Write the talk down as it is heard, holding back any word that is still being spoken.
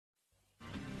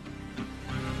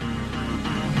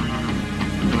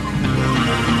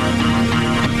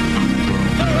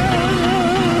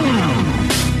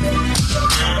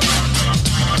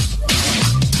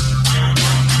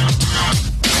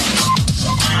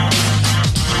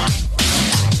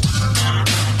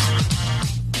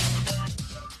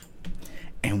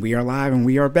And we are live and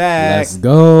we are back. Let's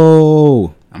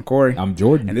go. I'm Corey. I'm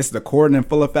Jordan. And this is the Corden in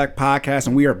Full Effect podcast,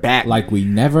 and we are back. Like we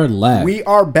never left. We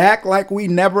are back like we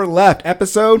never left.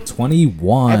 Episode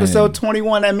 21. Episode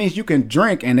 21. That means you can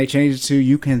drink, and they changed it to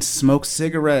you can smoke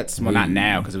cigarettes. Well, not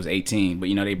now because it was 18, but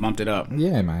they bumped it up.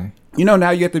 Yeah, man.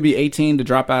 Now you have to be 18 to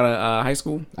drop out of high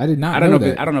school. I did not. I don't know.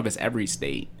 that. I don't know if it's every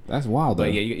state. That's wild, though.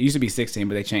 But yeah, it used to be 16,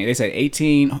 but they changed. They said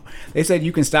 18. They said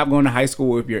you can stop going to high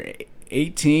school if you're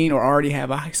 18 or already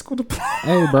have a high school diploma.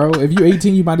 Hey, bro, if you're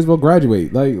 18, you might as well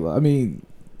graduate.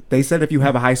 They said if you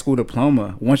have a high school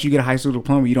diploma, once you get a high school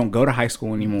diploma, you don't go to high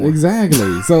school anymore.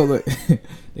 Exactly. So they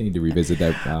need to revisit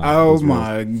that. Oh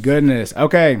my goodness.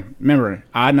 Okay, remember,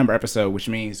 odd number episode, which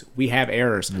means we have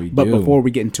errors. But before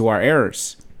we get into our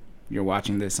errors, you're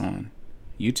watching this on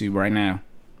YouTube right now.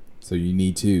 So you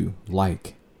need to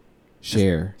like,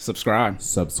 share, subscribe.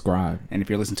 And if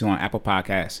you're listening to on Apple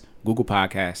Podcasts, Google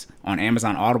Podcasts, on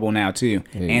Amazon Audible now too,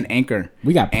 and Anchor,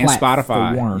 we got and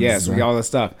Spotify. Forms, yes, we got all that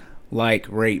stuff. Like,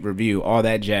 rate, review, all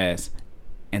that jazz.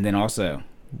 And then also,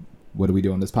 what do we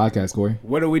do on this podcast, Corey?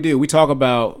 What do? We talk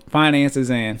about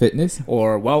finances and fitness,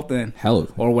 or wealth and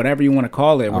health, or whatever you want to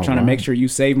call it. We're trying to make sure you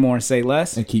save more and say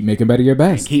less, and keep making better your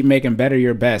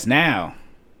best. Now,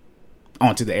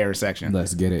 on to the error section.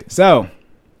 Let's get it. So,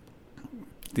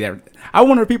 yeah, I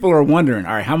wonder if people are wondering.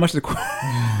 All right, how much did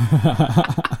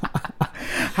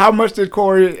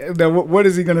Corey? What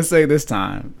is he gonna say this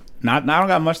time? I don't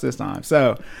got much this time.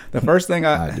 So the first thing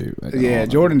I do. Yeah,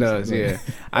 Jordan does. Yeah,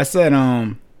 I said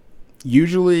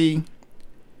usually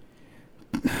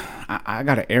I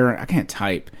got an error. I can't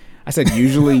type. I said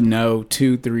usually no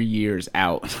 2-3 years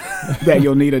out that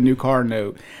you'll need a new car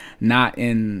note, not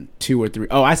in 2 or 3.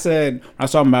 Oh, I said I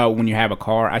was talking about when you have a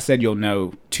car. I said you'll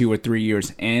know 2 or 3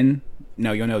 years in.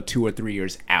 No, you'll know 2 or 3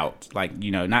 years out. Like,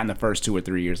 not in the first 2 or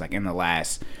 3 years, like in the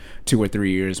last 2 or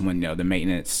 3 years when the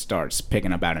maintenance starts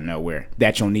picking up out of nowhere,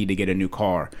 that you'll need to get a new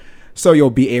car. So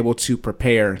you'll be able to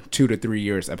prepare 2 to 3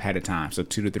 years ahead of time. So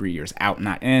 2 to 3 years out,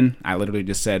 not in. I literally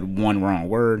just said one wrong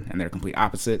word and they're complete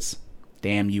opposites.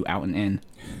 Damn you, out and in.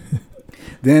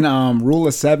 Then rule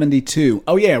of 72.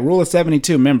 Oh yeah, rule of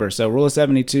 72. Remember, so rule of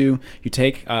 72, you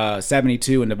take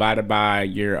 72 and divide it by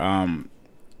your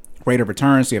rate of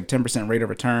return. So you have 10% rate of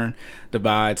return.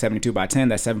 Divide 72 by 10.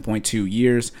 That's 7.2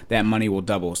 years. That money will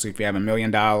double. So if you have $1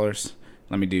 million,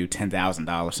 let me do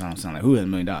 $10,000. So I don't sound like who has $1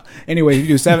 million. Anyway, you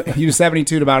do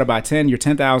 72 divided by 10. Your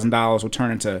 $10,000 will turn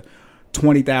into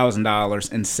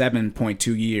 $20,000 in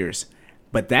 7.2 years.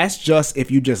 But that's just if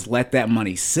you just let that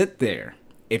money sit there.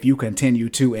 If you continue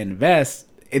to invest,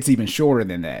 it's even shorter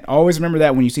than that. Always remember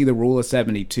that when you see the rule of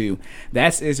 72.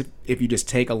 That's if you just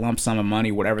take a lump sum of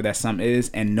money, whatever that sum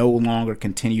is, and no longer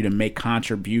continue to make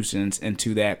contributions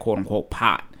into that quote-unquote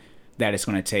pot that it's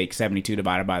going to take 72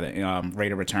 divided by the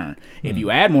rate of return. If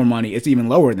you add more money, it's even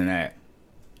lower than that.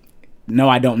 No,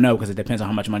 I don't know because it depends on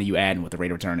how much money you add and what the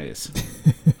rate of return is.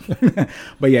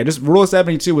 But yeah, just rule of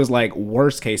 72 is like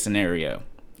worst case scenario.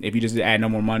 If you just add no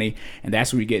more money, and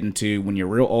that's what you get into when you're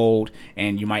real old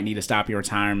and you might need to stop your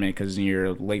retirement because in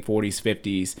your late 40s,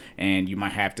 50s, and you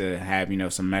might have to have,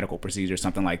 some medical procedure,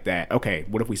 something like that. Okay,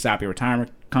 what if we stop your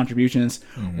retirement contributions?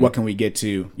 What can we get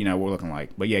to, what we're looking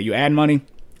like? But yeah, you add money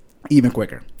even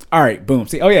quicker. All right, boom.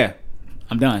 See, oh yeah,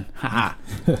 I'm done. Haha,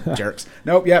 jerks.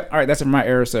 Nope, yep. All right, that's my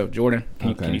error. So Jordan,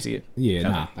 can you see it? Yeah, okay.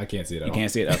 Nah, I can't see it at all. You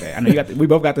can't see it? Okay. I know we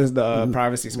both got this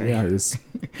privacy screen. Yeah,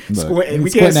 we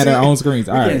can't at our own screens.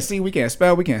 All right. We can't see, we can't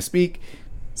spell, we can't speak.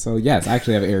 So yes, I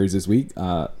actually have errors this week.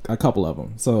 A couple of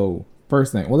them. So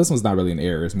first thing, well, this one's not really an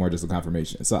error. It's more just a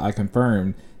confirmation. So I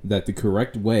confirmed that the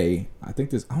correct way, I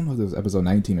don't know if it was episode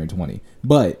 19 or 20,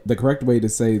 but the correct way to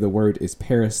say the word is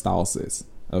peristalsis.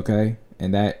 Okay.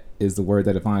 And that is the word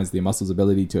that defines the muscle's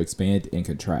ability to expand and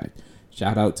contract.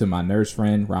 Shout out to my nurse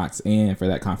friend, Roxanne, for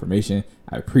that confirmation.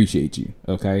 I appreciate you,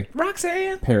 okay?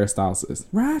 Roxanne. Peristalsis.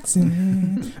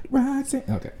 Roxanne.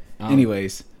 Okay.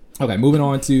 Anyways. Okay, moving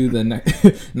on to the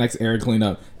next error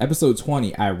cleanup. Episode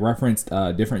 20, I referenced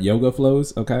different yoga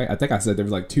flows, okay? I think I said there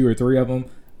was like 2 or 3 of them.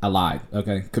 I lied,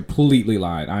 okay? Completely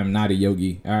lied. I'm not a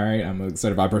yogi, all right? I'm a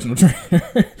certified personal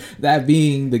trainer. That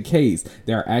being the case,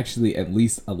 there are actually at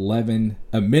least a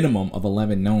minimum of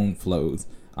 11 known flows.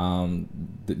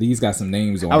 These got some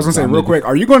names on. I was gonna say real quick.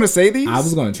 Are you going to say these? I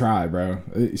was going to try, bro.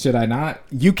 Should I not?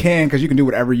 You can, because you can do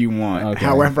whatever you want. Okay.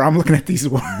 However, I'm looking at these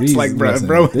words like,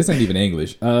 bro. This ain't even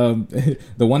English. The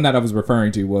one that I was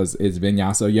referring to is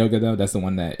Vinyasa yoga, though. That's the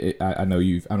one that I know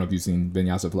I don't know if you've seen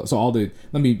Vinyasa flow. So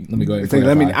let me go ahead and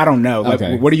clarify. I don't know.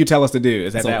 Okay. What do you tell us to do?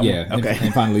 Is that that yeah, one? Okay.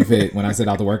 And finally fit. When I set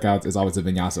out the workouts, it's always a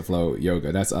Vinyasa flow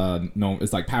yoga. That's known.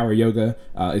 It's like power yoga.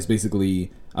 It's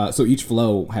basically So each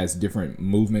flow has different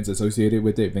movements associated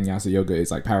with it. Vinyasa yoga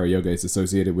is like power yoga. It's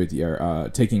associated with your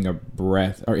taking a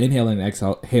breath or inhaling and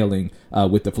exhaling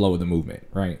with the flow of the movement,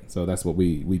 right? So that's what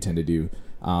we tend to do.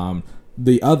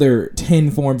 The other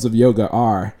 10 forms of yoga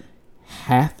are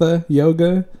Hatha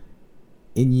yoga,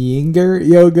 Iyengar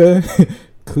yoga,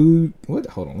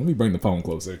 Hold on, let me bring the phone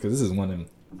closer because this is one of them.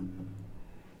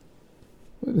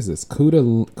 What is this?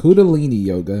 Kundalini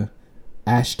yoga,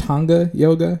 Ashtanga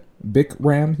yoga,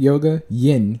 Bikram yoga,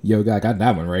 Yin yoga. I got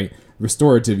that one right.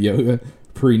 Restorative yoga,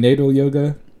 prenatal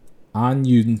yoga,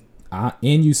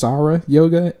 Anusara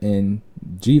yoga, and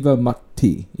Jiva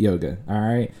Mukti yoga. All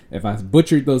right. If I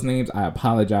butchered those names, I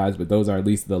apologize, but those are at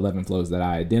least the 11 flows that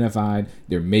I identified.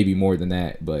 There may be more than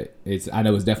that, but I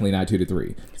know it's definitely not 2 to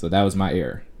 3. So that was my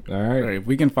error. All right. If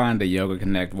we can find a Yoga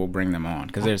Connect, we'll bring them on.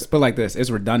 Because there's, put like this, it's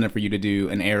redundant for you to do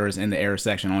an errors in the error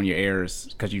section on your errors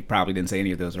because you probably didn't say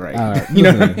any of those right. You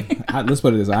know, let's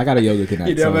put it this way. I got a Yoga Connect.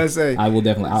 You know what I'm saying? I will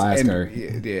definitely. I'll ask her.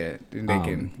 Yeah,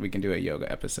 we can do a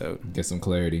yoga episode. Get some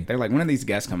clarity. They're like, when are these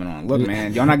guests coming on? Look,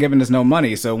 man, y'all not giving us no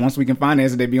money, so once we can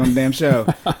finance it, they be on the damn show.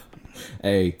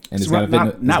 Hey, and it's got to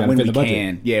fit. Not when we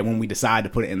can. Yeah, when we decide to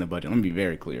put it in the budget. Let me be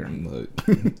very clear. Look,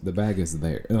 the bag is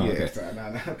there. Oh, yeah.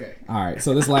 Okay. Okay. All right.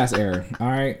 So this last error. All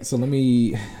right. So let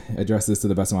me address this to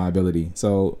the best of my ability.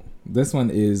 So this one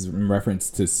is in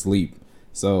reference to sleep.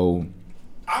 So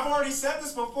I've already said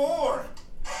this before.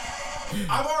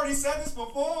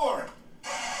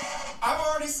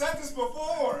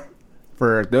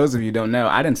 For those of you who don't know,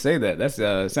 I didn't say that. That's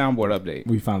a soundboard update.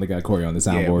 We finally got Corey on the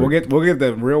soundboard. Yeah, we'll get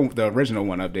the original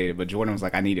one updated, but Jordan was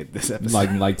like, I needed this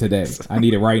episode. Like today. I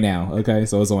need it right now. Okay,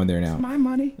 so it's on there now. It's my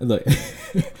money. Look.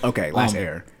 Okay, last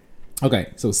error.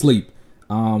 Okay, so sleep.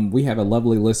 We have a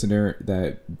lovely listener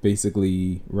that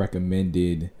basically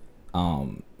recommended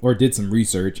or did some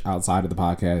research outside of the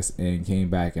podcast and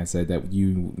came back and said that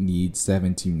you need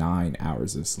 7 to 9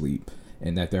 hours of sleep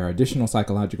and that there are additional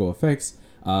psychological effects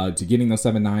to getting those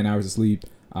 7-9 hours of sleep,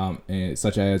 and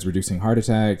such as reducing heart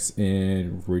attacks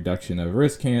and reduction of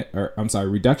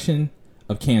reduction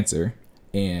of cancer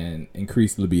and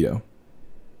increased libido.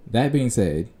 That being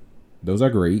said, those are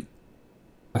great.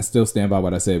 I still stand by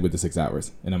what I said with the 6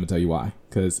 hours, and I'm gonna tell you why.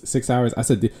 Because 6 hours, I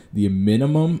said the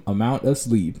minimum amount of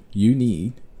sleep you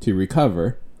need to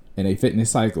recover in a fitness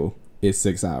cycle is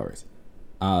 6 hours.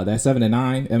 That 7 to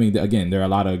 9. I mean, again, there are a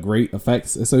lot of great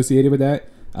effects associated with that.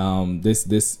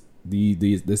 This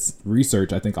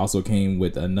research I think also came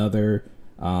with another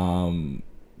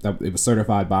that it was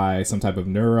certified by some type of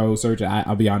neurosurgeon.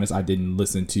 I'll be honest, I didn't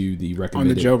listen to the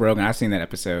recommended. On the Joe Rogan, I've seen that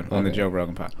episode on the Joe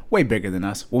Rogan podcast. Way bigger than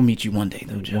us. We'll meet you one day,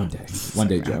 though, Joe. One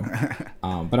day, Joe.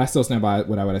 But I still stand by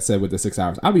what I would have said with the 6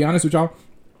 hours. I'll be honest with y'all.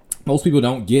 Most people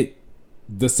don't get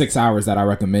the 6 hours that I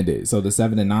recommended. So the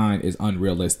 7 to 9 is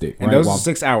unrealistic. And those are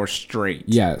 6 hours straight.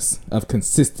 Yes, of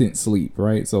consistent sleep,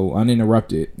 right? So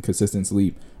uninterrupted, consistent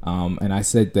sleep. And I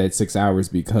said that 6 hours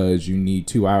because you need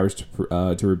 2 hours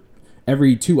to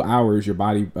every 2 hours, your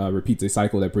body repeats a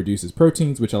cycle that produces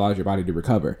proteins, which allows your body to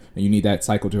recover. And you need that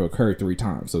cycle to occur 3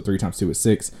 times. So 3 times 2 is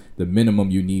 6. The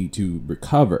minimum you need to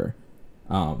recover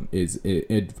is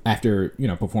after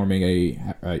performing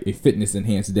a fitness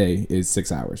enhanced day is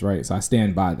 6 hours, right? So I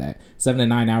stand by that. 7 to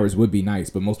 9 hours would be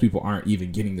nice, but most people aren't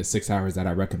even getting the 6 hours that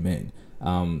I recommend.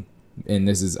 And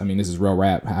this is real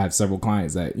rap. I have several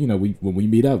clients that when we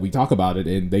meet up, we talk about it,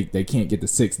 and they can't get the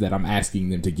 6 that I'm asking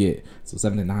them to get. So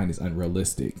 7 to 9 is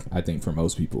unrealistic, I think, for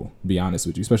most people. To be honest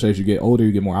with you, especially as you get older,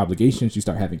 you get more obligations. You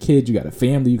start having kids. You got a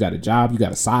family. You got a job. You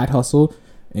got a side hustle.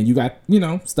 And you got,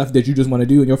 stuff that you just want to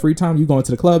do in your free time. You going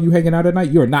to the club, you hanging out at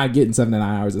night. You're not getting 7 to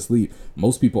 9 hours of sleep.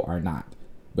 Most people are not.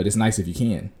 But it's nice if you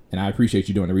can. And I appreciate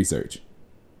you doing the research.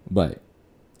 But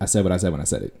I said what I said when I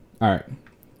said it. All right.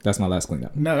 That's my last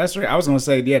cleanup. No, that's right. I was gonna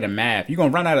say, the math. You're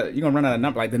gonna run out of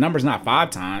number. Like the number's not 5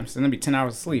 times. It's gonna be 10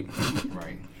 hours of sleep.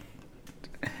 Right.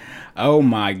 Oh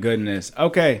my goodness.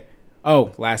 Okay.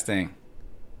 Oh, last thing.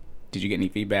 Did you get any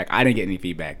feedback? I didn't get any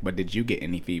feedback, but did you get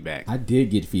any feedback? I did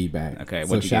get feedback. Okay.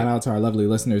 So shout out to our lovely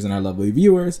listeners and our lovely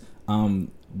viewers.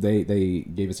 They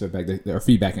gave us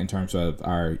feedback in terms of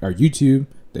our YouTube.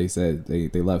 They said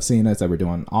they love seeing us, that we're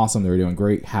doing awesome, they were doing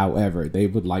great. However, they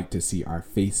would like to see our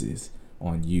faces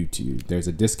on YouTube. There's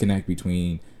a disconnect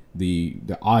between the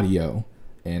audio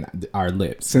and our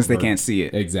lips. Since they can't see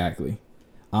it. Exactly.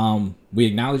 We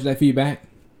acknowledge that feedback.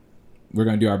 We're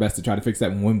going to do our best to try to fix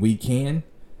that when we can.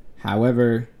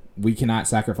 However, we cannot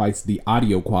sacrifice the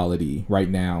audio quality right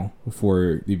now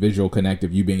for the visual connect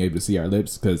of you being able to see our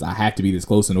lips, because I have to be this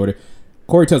close in order.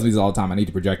 Corey tells me this all the time. I need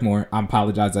to project more. I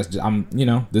apologize. This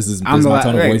is my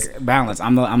tone of voice. Balance.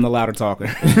 I'm the louder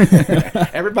talker.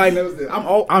 Everybody knows this.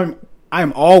 I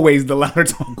am always the louder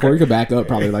talker. Corey could back up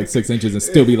probably like 6 inches and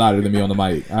still be louder than me on the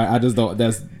mic. I just don't.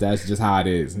 That's just how it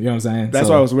is. You know what I'm saying? That's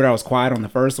why it was weird. I was quiet on the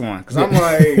first one because I'm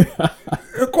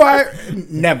like, quiet.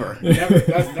 Never.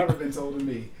 That's never been told to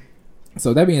me.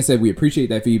 So that being said, we appreciate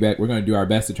that feedback. We're going to do our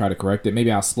best to try to correct it.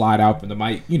 Maybe I'll slide out from the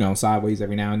mic, sideways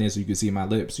every now and then so you can see my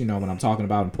lips, when I'm talking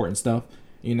about important stuff,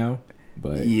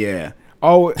 But yeah.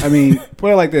 Oh, I mean,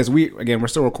 put it like this. We're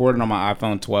still recording on my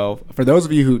iPhone 12. For those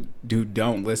of you who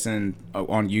don't listen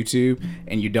on YouTube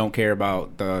and you don't care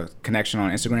about the connection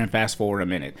on Instagram, fast forward a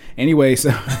minute. Anyway,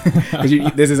 so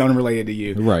this is unrelated to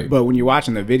you, right? But when you're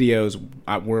watching the videos,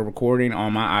 we're recording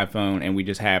on my iPhone and we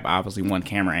just have obviously one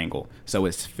camera angle, so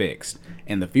it's fixed.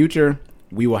 In the future,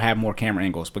 we will have more camera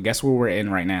angles, but guess where we're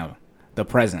in right now? The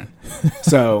present.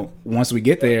 So once we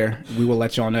get there, we will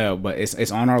let y'all know. But it's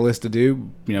on our list to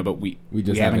do, but we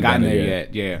just haven't gotten there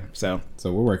yet. Yeah. So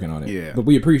we're working on it. Yeah. But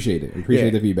we appreciate it. We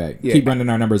appreciate the feedback. Yeah. Keep running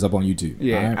our numbers up on YouTube.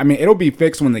 Yeah. Right? I mean, it'll be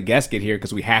fixed when the guests get here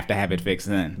because we have to have it fixed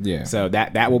then. Yeah. So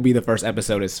that will be the first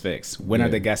episode is fixed. When are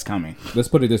the guests coming? Let's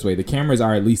put it this way: the cameras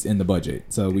are at least in the budget.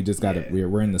 So we just got to.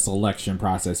 We're in the selection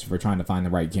process for trying to find the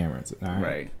right cameras. All right.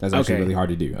 Right. That's actually really hard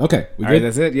to do. Okay. All right.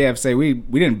 That's it. Yeah. Say we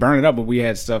didn't burn it up, but we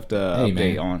had stuff to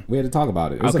update on. We had to talk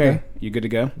about it. Okay. You good to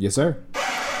go? Yes, sir.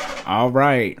 All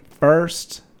right.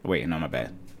 First, wait, no, my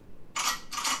bad.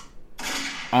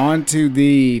 On to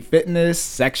the fitness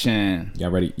section. Y'all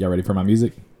ready? Y'all ready for my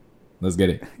music? Let's get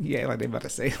it. Yeah, like they about to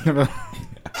say.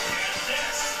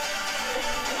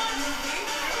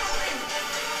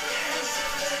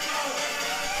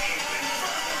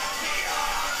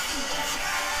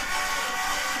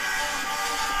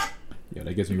 Yeah,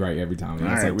 that gets me right every time.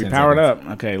 All right, we powered up.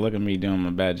 Okay, look at me doing my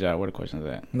bad job. What a question is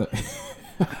that?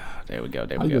 There we go.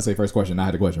 I was gonna say first question. I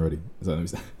had a question ready. So let me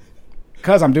stop.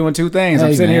 Cause I'm doing two things.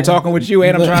 I'm sitting here talking with you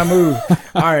and I'm trying to move.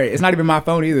 All right, it's not even my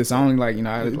phone either. So I'm like,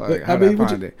 how do I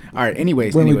find it? All right.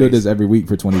 Anyways, we do this every week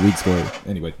for 20 weeks. For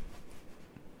anyway.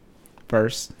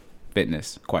 First,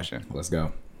 fitness question. Let's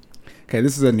go. Okay,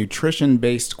 this is a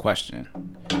nutrition-based question.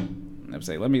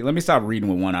 Let me stop reading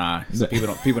with one eye so people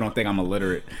don't think I'm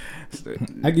illiterate.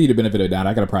 I give you the benefit of the doubt.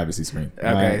 I got a privacy screen.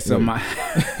 Okay, so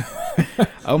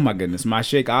oh my goodness, my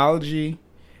Shakeology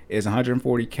is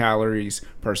 140 calories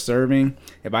per serving.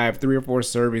 If I have 3 or 4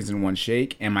 servings in one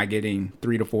shake, am I getting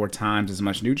 3 to 4 times as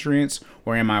much nutrients,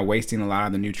 or am I wasting a lot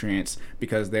of the nutrients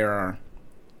because there are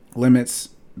limits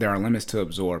to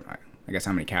absorb? I guess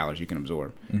how many calories you can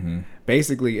absorb. Mm-hmm.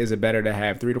 Basically, is it better to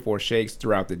have 3 to 4 shakes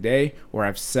throughout the day or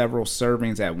have several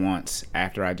servings at once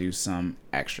after I do some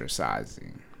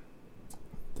exercising?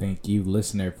 Thank you,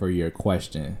 listener, for your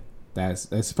question. That's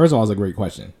first of all, it's a great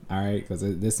question. All right, because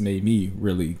this made me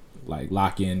really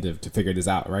lock in to figure this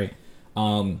out. Right.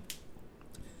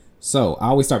 So I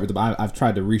always start with I've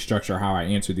tried to restructure how I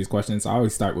answer these questions. I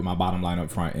always start with my bottom line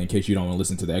up front in case you don't want to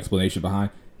listen to the explanation behind.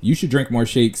 You should drink more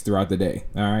shakes throughout the day.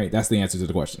 All right. That's the answer to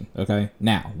the question. Okay.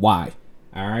 Now, why?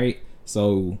 All right.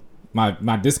 So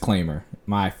my disclaimer,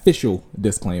 my official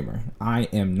disclaimer, I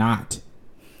am not.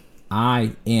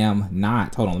 Hold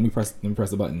on. Let me press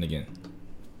the button again.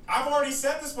 I've already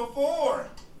said this before.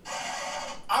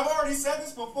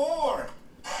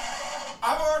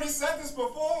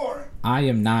 I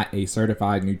am not a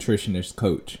certified nutritionist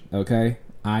coach. Okay.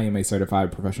 I am a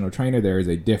certified professional trainer. There is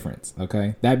a difference.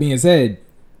 Okay. That being said,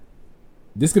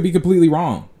 this could be completely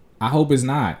wrong. I hope it's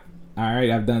not. All right.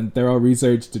 I've done thorough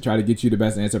research to try to get you the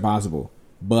best answer possible.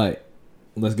 But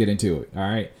let's get into it. All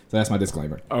right. So that's my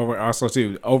disclaimer. Also,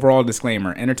 too, overall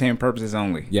disclaimer, entertainment purposes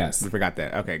only. Yes. We forgot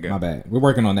that. Okay, good. My bad. We're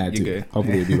working on that, too. Good.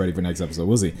 Hopefully we'll be ready for next episode.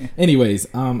 We'll see. Anyways,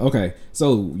 okay.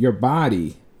 So your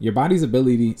body's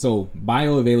ability, so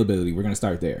bioavailability, we're going to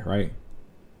start there, right?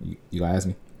 You going to ask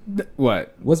me?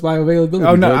 What? What's bioavailability?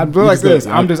 Oh no, I'm like this.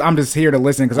 I'm just here to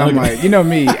listen because I'm like,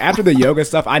 me. After the yoga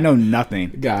stuff, I know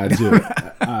nothing.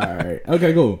 Gotcha. All right.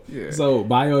 Okay. Cool. Yeah. So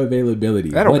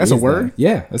bioavailability. That's a word. That?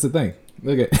 Yeah, that's the thing.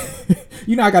 Look at.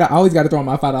 I always got to throw in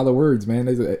my $5 words, man.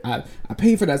 I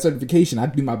pay for that certification. I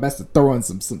do my best to throw in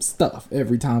some stuff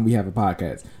every time we have a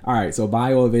podcast. All right. So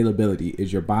bioavailability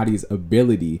is your body's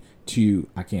ability to,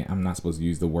 I'm not supposed to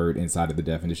use the word inside of the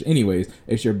definition. Anyways,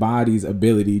 it's your body's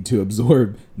ability to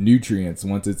absorb nutrients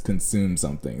once it's consumed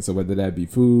something. So whether that be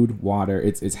food, water,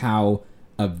 it's how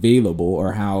available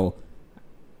or how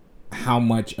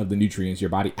much of the nutrients your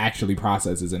body actually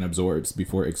processes and absorbs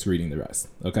before excreting the rest.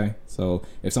 Okay. So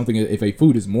if a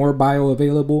food is more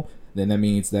bioavailable, then that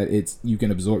means that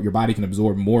your body can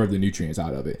absorb more of the nutrients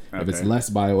out of it. Okay. If it's less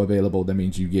bioavailable, that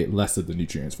means you get less of the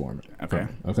nutrients from it. Okay.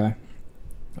 Okay.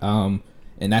 And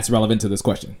that's relevant to this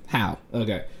question. How?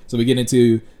 Okay. So we get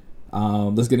into,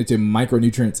 let's get into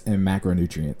micronutrients and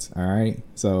macronutrients. All right.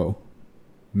 So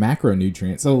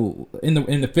macronutrients. So in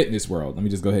the fitness world, let me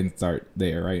just go ahead and start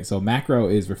there, right? So macro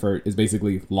is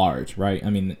basically large, right? I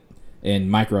mean,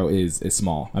 and micro is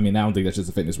small. I mean, I don't think that's just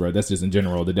a fitness word. That's just in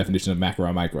general the definition of macro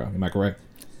and micro. Am I correct?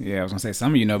 Yeah, I was gonna say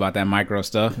some of you know about that micro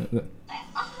stuff.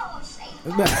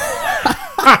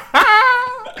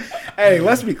 Hey,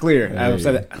 let's be clear.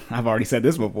 Hey. I've already said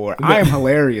this before. I am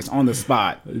hilarious on the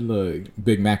spot. Look,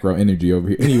 big macro energy over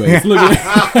here. Anyways, look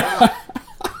at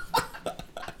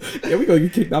yeah, we gonna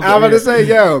get kicked off. I'm about to say,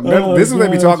 this is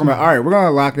what we gosh. talking about. All right, we're gonna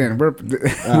lock in. Look,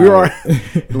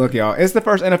 y'all. It's the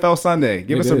first NFL Sunday.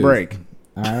 Give us a break.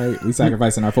 All right, we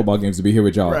sacrificing our football games to be here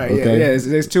with y'all. Right? Okay. Yeah. It's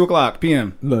 2:00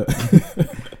 p.m. Look,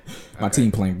 my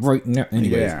team playing right now.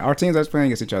 Anyways, Yeah, our teams are playing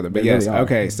against each other. But They yes, really are.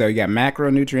 okay. So you got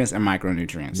macronutrients and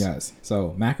micronutrients. yes.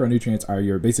 So macronutrients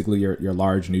are basically your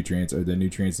large nutrients, or the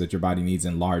nutrients that your body needs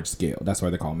in large scale. That's why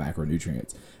they're called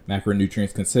macronutrients.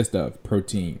 Macronutrients consist of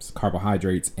proteins,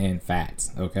 carbohydrates, and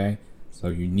fats. Okay. So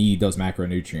you need those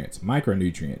macronutrients.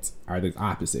 Micronutrients are the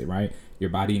opposite, right? Your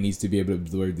body needs to be able to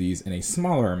absorb these in a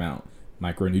smaller amount.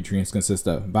 Micronutrients consist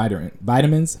of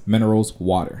vitamins, minerals,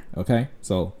 water. Okay,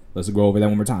 so let's go over that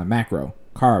one more time. Macro,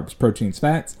 carbs, proteins,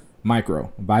 fats.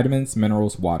 Micro, vitamins,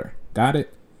 minerals, water. Got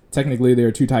it? Technically, there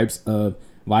are two types of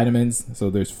vitamins.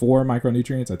 So there's 4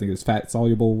 micronutrients. I think it's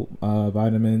fat-soluble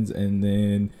vitamins, and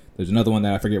then there's another one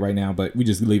that I forget right now, but we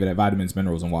just leave it at vitamins,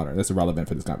 minerals, and water. That's irrelevant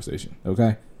for this conversation.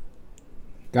 Okay?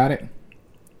 Got it?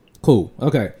 Cool.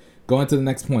 Okay, going to the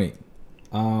next point.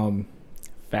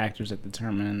 Factors that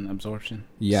determine absorption.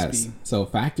 Yes. Speed. So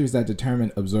factors that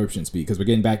determine absorption speed, because we're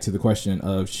getting back to the question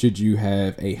of should you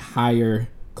have a higher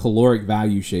caloric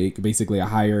value shake, basically a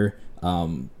higher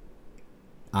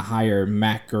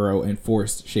macro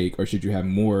enforced shake, or should you have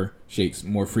more shakes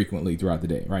more frequently throughout the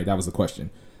day, right? That was the question.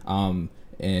 And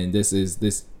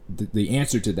the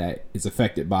answer to that is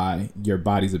affected by your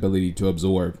body's ability to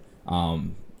absorb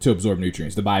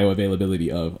nutrients, the bioavailability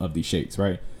of these shakes,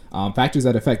 right? Factors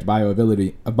that affect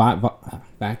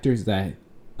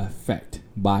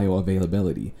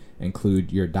bioavailability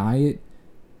include your diet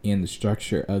and the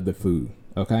structure of the food.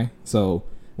 Okay, so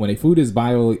when a food is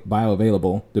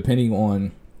bioavailable, depending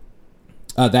on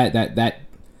that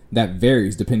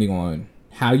varies depending on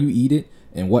how you eat it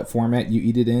and what format you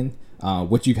eat it in,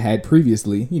 what you've had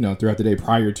previously, throughout the day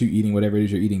prior to eating whatever it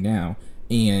is you're eating now,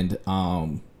 and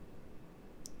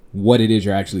what it is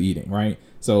you're actually eating, right?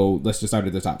 So let's just start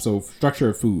at the top. So structure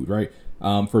of food, right?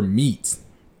 For meats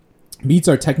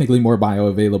are technically more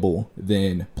bioavailable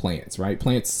than plants, right?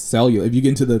 Plants cellular. If you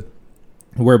get into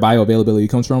where bioavailability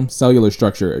comes from, cellular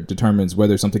structure determines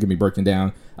whether something can be broken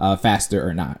down faster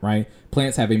or not, right?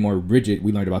 Plants have a more rigid,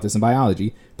 we learned about this in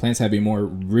biology, plants have a more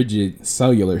rigid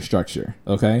cellular structure,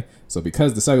 okay? So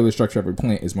because the cellular structure of a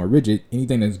plant is more rigid,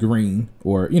 anything that's green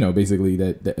or, basically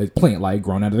that a plant-like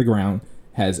grown out of the ground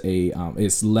has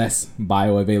is less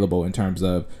bioavailable in terms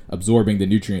of absorbing the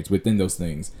nutrients within those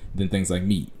things than things like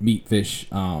meat, fish,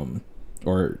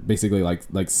 or basically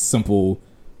like simple,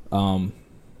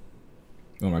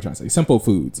 what am I trying to say? Simple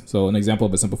foods. So an example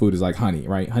of a simple food is like honey,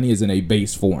 right? Honey is in a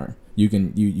base form.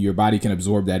 Your body can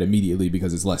absorb that immediately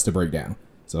because it's less to break down.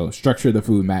 So structure of the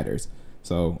food matters.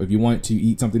 So if you want to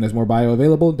eat something that's more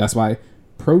bioavailable, that's why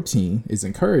protein is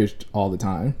encouraged all the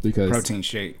time, because Protein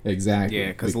shake. Exactly. Yeah,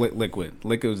 because liquid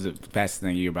is the fastest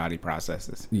thing your body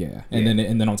processes. Yeah, and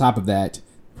then on top of that,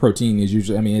 protein is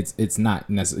usually, it's not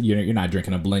necessarily, you're not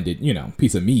drinking a blended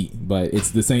piece of meat, but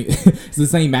it's the same it's the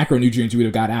same macronutrients you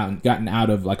would have gotten out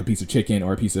of like a piece of chicken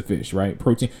or a piece of fish, right?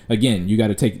 Protein, again, you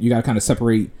got to kind of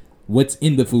separate what's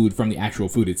in the food from the actual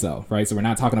food itself, right? So we're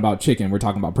not talking about chicken, we're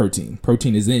talking about protein.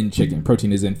 Protein is in chicken,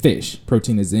 protein is in fish,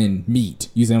 protein is in meat.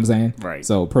 You see what I'm saying? Right.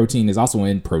 So protein is also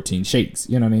in protein shakes.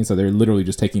 You know what I mean? So they're literally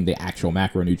just taking the actual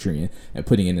macronutrient and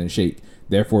putting it in a shake.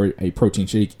 Therefore, a protein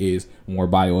shake is more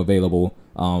bioavailable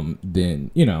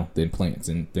than plants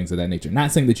and things of that nature.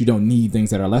 Not saying that you don't need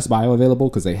things that are less bioavailable,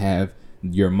 because they have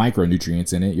your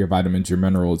micronutrients in it, your vitamins, your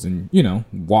minerals, and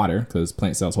water, because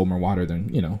plant cells hold more water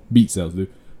than meat cells do.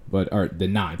 Or the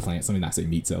non-plant, let me not say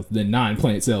meat cells, the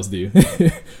non-plant cells do.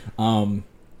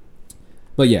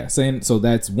 But yeah, so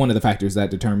that's one of the factors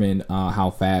that determine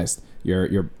how fast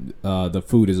the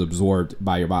food is absorbed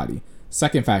by your body.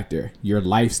 Second factor, your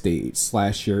life stage /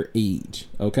 your age.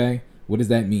 Okay, what does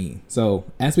that mean? So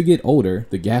as we get older,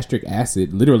 the gastric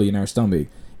acid literally in our stomach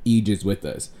ages with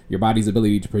us. Your body's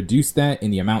ability to produce that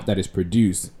and the amount that is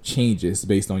produced changes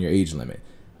based on your age limit.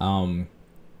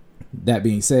 That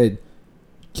being said,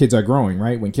 kids are growing,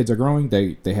 right? When kids are growing,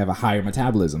 they have a higher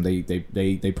metabolism.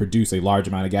 They produce a large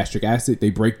amount of gastric acid. They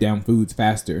break down foods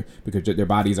faster because their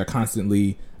bodies are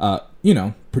constantly,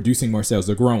 producing more cells.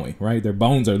 They're growing, right? Their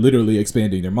bones are literally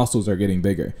expanding. Their muscles are getting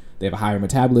bigger. They have a higher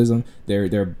metabolism.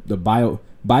 The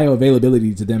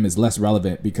bioavailability to them is less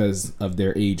relevant because of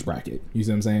their age bracket. You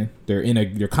see what I'm saying?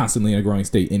 They're constantly in a growing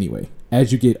state anyway.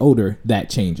 As you get older, that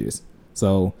changes.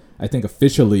 So I think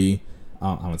officially,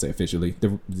 I wouldn't say officially,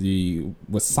 the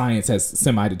what science has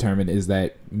semi-determined is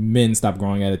that men stop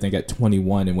growing at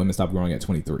 21 and women stop growing at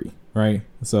 23, right?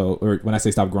 So, or when I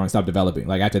say stop growing, stop developing.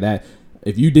 Like after that,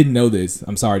 if you didn't know this,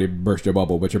 I'm sorry to burst your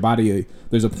bubble, but your body,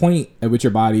 there's a point at which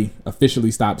your body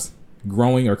officially stops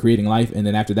growing or creating life, and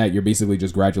then after that, you're basically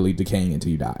just gradually decaying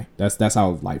until you die. That's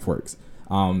how life works.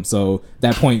 So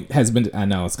that point has been, I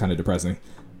know it's kind of depressing.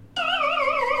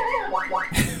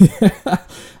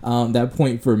 That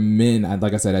point for men,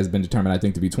 like I said, has been determined, I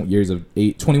think, to be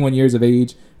 21 years of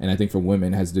age, and I think for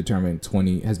women has been determined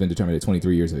at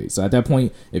 23 years of age. So at that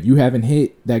point, if you haven't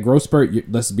hit that growth spurt,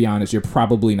 let's be honest, you're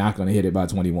probably not going to hit it by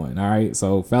 21. All right,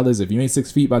 so fellas, if you ain't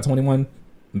 6 feet by 21,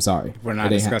 I'm sorry. We're not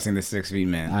discussing the 6 feet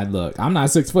man. I'm not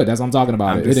 6 foot. That's what I'm talking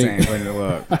about. I'm just saying, putting it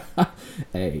look.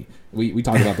 Hey, we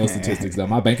talked about those statistics though.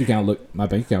 My bank account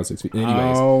 6 feet.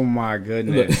 Anyways. Oh my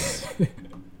goodness.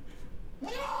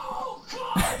 No,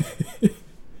 God!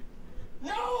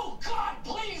 No, God,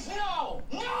 please, no!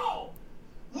 No!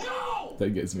 No!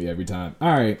 That gets me every time.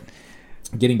 All right.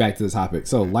 Getting back to the topic.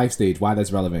 So life stage, why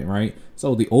that's relevant, right?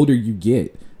 So the older you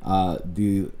get,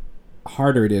 the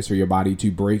harder it is for your body to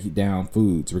break down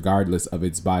foods regardless of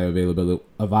its bioavailable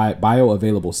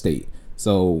state.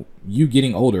 So you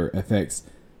getting older affects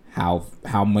how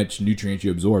much nutrients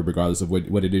you absorb regardless of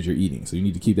what it is you're eating. So you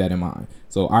need to keep that in mind.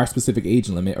 So our specific age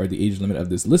limit, or the age limit of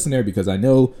this listener, because I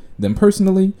know them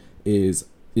personally, is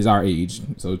our age.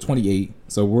 So 28.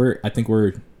 So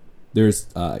there's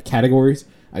categories.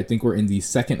 I think we're in the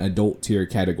second adult tier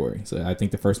category. So I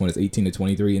think the first one is 18 to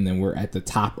 23, and then we're at the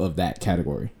top of that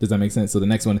category. Does that make sense? So the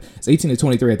next one is 18 to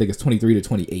 23. I think it's 23 to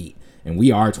 28, and we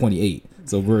are 28.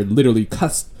 So we're literally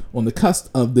on the cusp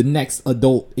of the next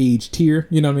adult age tier.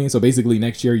 You know what I mean? So basically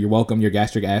next year, you're welcome. Your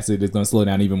gastric acid is going to slow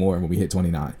down even more when we hit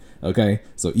 29. Okay?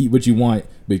 So eat what you want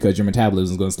because your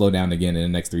metabolism is going to slow down again in the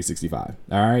next 365.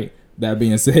 All right? That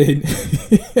being said,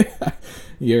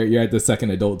 you're at the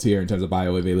second adult tier in terms of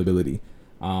bioavailability.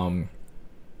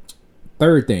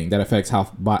 Third thing that affects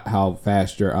how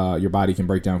fast your body can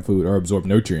break down food or absorb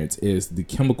nutrients is the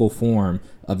chemical form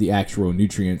of the actual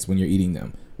nutrients when you're eating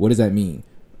them. What does that mean?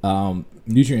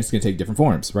 Nutrients can take different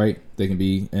forms, right? They can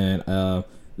be in I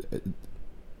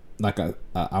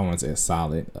want to say a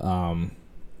solid.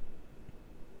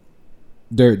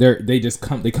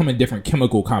 They come in different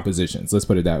chemical compositions. Let's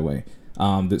put it that way.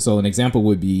 So an example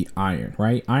would be iron,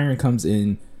 right? Iron comes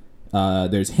in.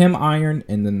 There's Hem iron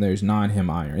and then there's non-Hem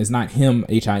iron. It's not Hem,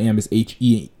 H-I-M, it's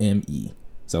H-E-M-E.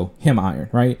 So Hem iron,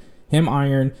 right? Hem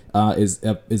iron is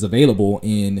available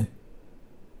in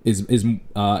is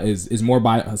more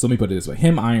bio. So let me put it this way: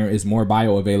 Hem iron is more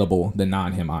bioavailable than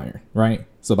non-Hem iron, right?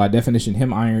 So by definition,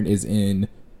 Hem iron is in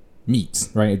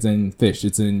meats, right? It's in fish,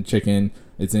 it's in chicken,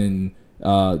 it's in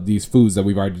these foods that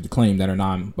we've already claimed that are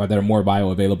more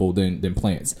bioavailable than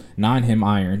plants. Non-Hem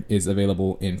iron is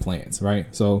available in plants, right?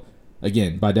 So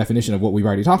again, by definition of what we've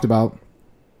already talked about,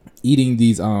 eating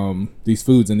these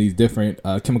foods and these different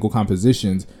chemical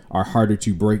compositions are harder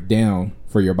to break down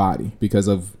for your body because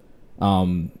of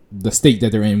the state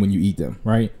that they're in when you eat them,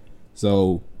 right?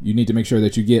 So you need to make sure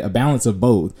that you get a balance of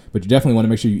both, but you definitely want to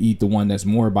make sure you eat the one that's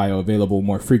more bioavailable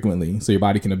more frequently so your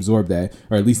body can absorb that,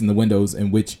 or at least in the windows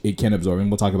in which it can absorb. And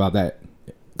we'll talk about that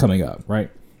coming up, right?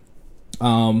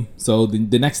 So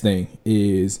the next thing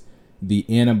is the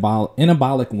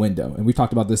anabolic window. And we've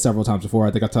talked about this several times before.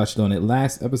 I think I touched on it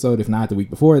last episode, if not the week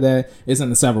before that. It's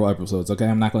in the several episodes, okay?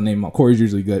 I'm not going to name them. Corey's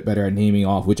usually better at naming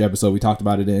off which episode we talked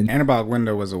about it in. Anabolic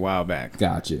window was a while back.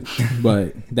 Gotcha.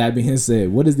 But that being said,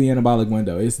 what is the anabolic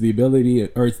window? It's the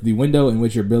it's the window in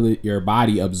which your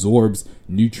body absorbs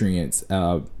nutrients,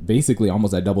 basically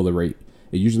almost at double the rate.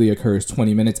 It usually occurs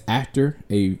 20 minutes after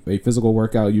a physical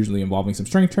workout, usually involving some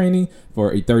strength training,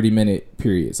 for a 30-minute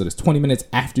period. So there's 20 minutes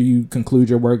after you conclude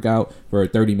your workout for a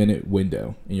 30-minute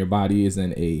window, and your body is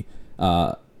in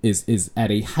is at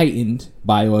a heightened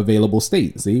bioavailable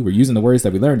state. See, we're using the words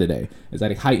that we learned today. It's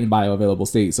at a heightened bioavailable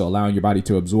state, so allowing your body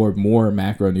to absorb more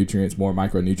macronutrients, more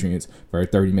micronutrients for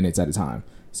 30 minutes at a time.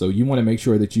 So you want to make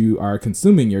sure that you are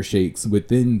consuming your shakes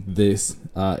within this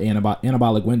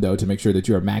anabolic window to make sure that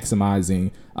you are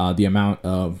maximizing the amount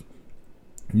of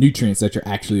nutrients that you're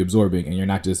actually absorbing, and you're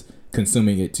not just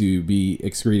consuming it to be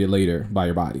excreted later by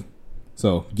your body.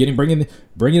 So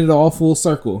bringing it all full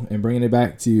circle and bringing it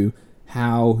back to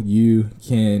how you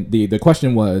can. The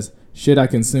question was, should I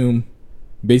consume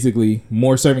basically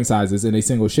more serving sizes in a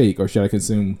single shake, or should I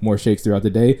consume more shakes throughout the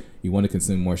day? You want to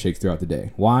consume more shakes throughout the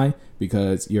day. Why?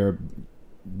 Because your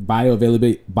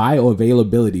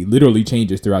bioavailability literally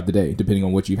changes throughout the day, depending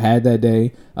on what you've had that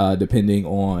day, depending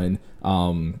on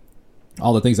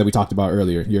all the things that we talked about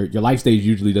earlier. Your life stage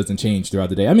usually doesn't change throughout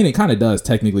the day. I mean, it kind of does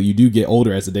technically. You do get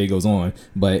older as the day goes on,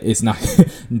 but it's not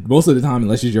most of the time,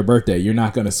 unless it's your birthday, you're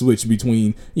not going to switch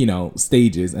between,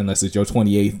 stages unless it's your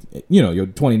 28th, your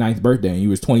 29th birthday and you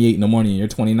was 28 in the morning and you're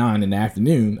 29 in the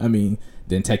afternoon. I mean,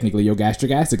 then technically your gastric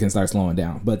acid can start slowing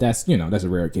down. But that's a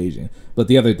rare occasion. But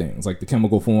the other things, like the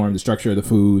chemical form, the structure of the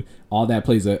food, all that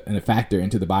plays a factor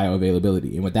into the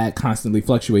bioavailability. And with that constantly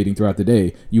fluctuating throughout the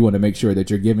day, you want to make sure that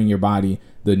you're giving your body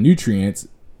the nutrients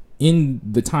in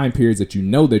the time periods that you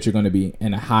know that you're going to be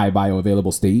in a high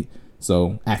bioavailable state.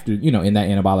 So after, in that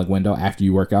anabolic window, after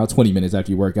you work out, 20 minutes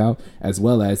after you work out, as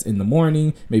well as in the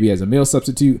morning, maybe as a meal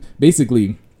substitute.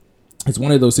 Basically, it's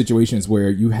one of those situations where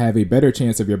you have a better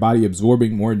chance of your body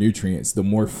absorbing more nutrients the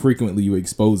more frequently you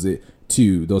expose it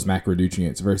to those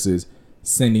macronutrients versus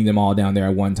sending them all down there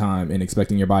at one time and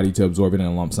expecting your body to absorb it in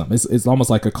a lump sum. It's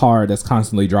almost like a car that's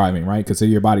constantly driving, right? Because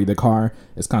your body, the car,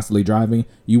 is constantly driving.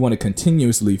 You want to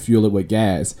continuously fuel it with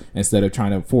gas instead of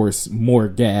trying to force more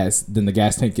gas than the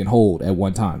gas tank can hold at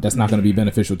one time. That's not going to be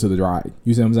beneficial to the ride.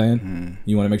 You see what I'm saying? Mm-hmm.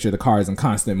 You want to make sure the car is in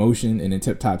constant motion and in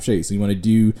tip-top shape. So you want to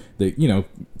do the,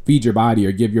 feed your body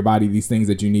or give your body these things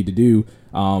that you need to do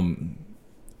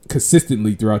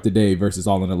consistently throughout the day versus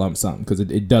all in a lump sum, because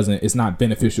it's not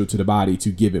beneficial to the body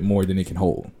to give it more than it can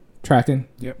hold. Tracking?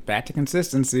 Yep. Back to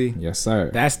consistency. Yes,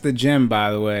 sir. That's the gym,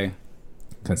 by the way.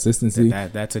 Consistency.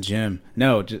 That's a gym.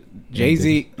 No,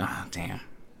 Jay-Z. Oh, damn.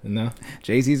 No.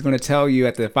 Jay-Z's going to tell you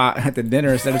at the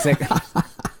dinner instead of taking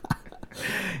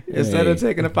Instead of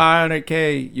taking a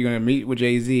 $500K, you're going to meet with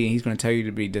Jay-Z, and he's going to tell you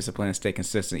to be disciplined and stay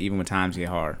consistent even when times get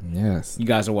hard. Yes. You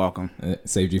guys are welcome. It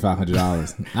saved you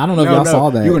 $500. I don't know if y'all saw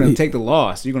that. You're going to take the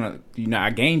loss. You're going to, I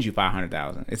gained you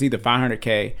 $500,000. It's either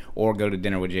 $500K or go to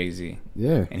dinner with Jay-Z.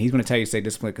 Yeah. And he's going to tell you to stay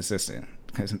disciplined, consistent.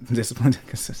 Disciplined,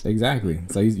 consistent. Exactly.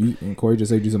 So and Corey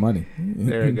just saved you some money.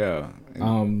 There you go.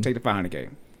 Take the $500K.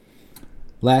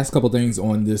 Last couple things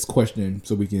on this question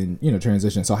so we can,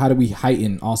 transition. So how do we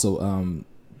heighten also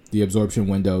the absorption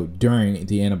window during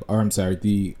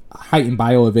the heightened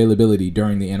bioavailability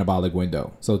during the anabolic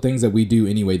window? So things that we do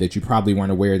anyway that you probably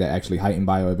weren't aware that actually heighten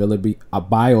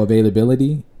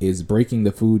bioavailability is breaking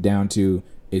the food down to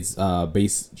its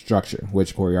base structure,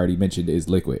 which Corey already mentioned is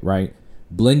liquid, right?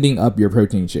 Blending up your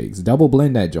protein shakes. Double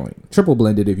blend that joint. Triple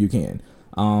blend it if you can.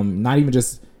 Not even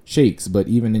just shakes, but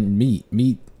even in meat.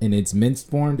 Meat in its minced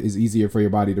form is easier for your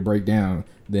body to break down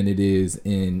than it is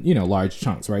in, large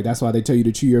chunks, right? That's why they tell you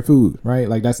to chew your food, right?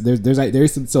 Like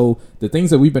there's some, so the things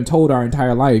that we've been told our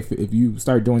entire life, if you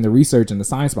start doing the research and the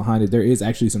science behind it, there is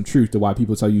actually some truth to why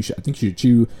people tell you, I think you should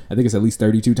chew, I think it's at least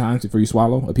 32 times before you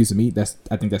swallow a piece of meat. I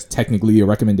think that's technically a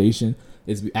recommendation.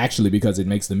 It's actually because it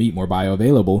makes the meat more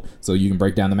bioavailable, so you can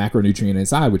break down the macronutrient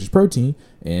inside, which is protein,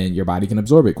 and your body can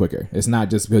absorb it quicker. It's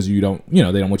not just because they don't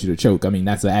want you to choke. I mean,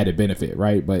 that's an added benefit,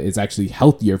 right? But it's actually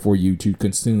healthier for you to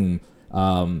consume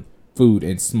food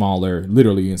in smaller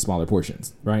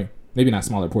portions, right? Maybe not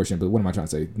smaller portion, but what am I trying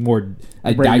to say? More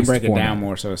a diced break it format. down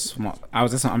more so it's small.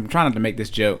 I'm trying not to make this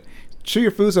joke. Chew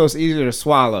your food so it's easier to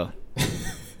swallow.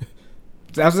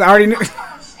 I already knew.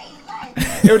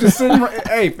 It was just sitting.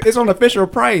 Hey, it's on the Fisher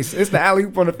Price. It's the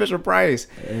alley-oop on the Fisher Price.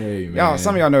 Hey, man. Y'all,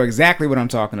 some of y'all know exactly what I'm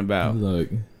talking about. Look,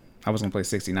 I was gonna play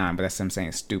 69, but that's him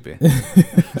saying stupid.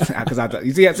 Because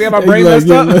you see how my brain messed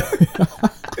up.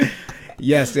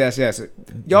 Yes.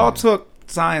 Y'all took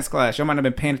science class. Y'all might have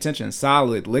been paying attention.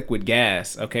 Solid, liquid,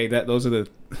 gas. Okay, those are the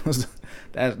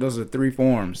three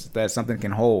forms that something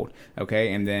can hold.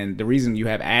 Okay, and then the reason you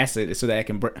have acid is so that it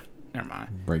can never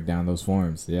mind. Break down those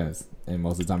forms, yes. And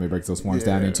most of the time it breaks those forms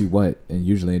down into what? And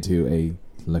usually into a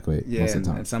liquid most of the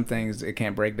time. And some things it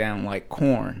can't break down like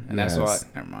corn. And that's why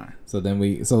never mind. So then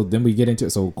we get into it.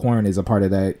 So corn is a part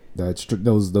of that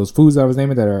those foods I was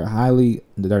naming that are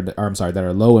that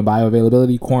are low in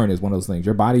bioavailability. Corn is one of those things.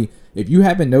 Your body, if you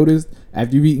haven't noticed,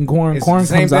 after you've eaten corn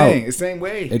comes out. It's the same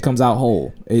way. It comes out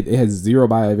whole. It has zero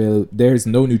bioavailability. There's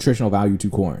no nutritional value to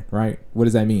corn, right? What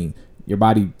does that mean? Your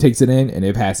body takes it in and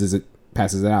it passes it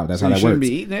out. That's how that works. You shouldn't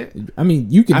be eating it. I mean,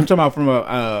 you can. I'm talking about from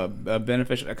a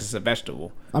beneficial, because it's a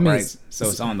vegetable. I mean, right? So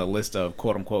it's on the list of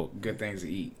quote unquote good things to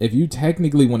eat. If you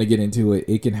technically want to get into it,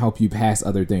 it can help you pass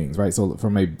other things, right? So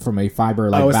from a fiber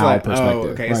bowel perspective. Oh,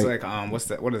 okay. Right? It's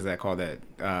like what is that called? That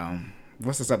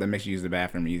What's the stuff that makes you use the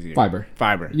bathroom easier? Fiber.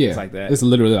 Yeah, It's like that. It's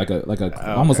literally like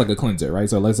a almost okay. like a cleanser, right?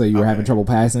 So let's say you were having trouble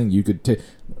passing, you could.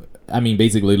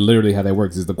 Basically, literally how that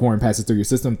works is the corn passes through your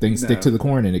system, things stick to the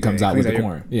corn, and it comes out with the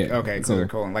corn. Yeah. Okay, So,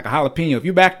 cool. Like a jalapeno. If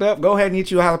you backed up, go ahead and eat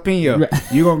you a jalapeno.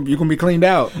 You're gonna be cleaned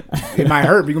out. It might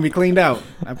hurt, but you're gonna be cleaned out.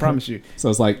 I promise you. so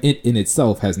it's like it in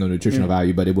itself has no nutritional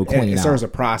value, but it will clean It out. serves a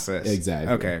process.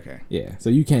 Exactly. Okay. Yeah. So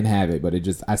you can have it, but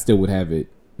I still would have it,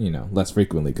 less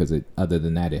frequently because other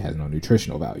than that, it has no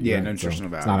nutritional value. Yeah, right? no nutritional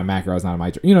value. It's not a macro. It's not a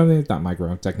micro. You know what I mean? It's not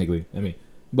micro technically.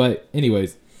 But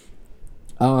anyways,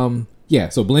 yeah.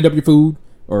 So blend up your food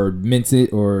or mince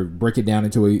it or break it down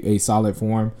into a solid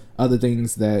form. Other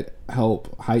things that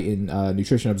help heighten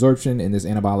nutrition absorption in this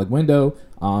anabolic window,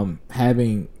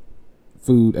 having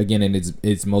food again in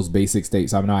its most basic state.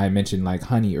 So I know I mentioned like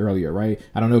honey earlier, right?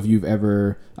 I don't know if you've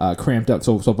ever cramped up.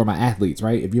 So for my athletes,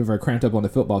 right? If you ever cramped up on the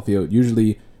football field,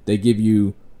 usually they give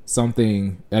you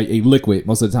something, a liquid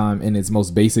most of the time in its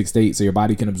most basic state, so your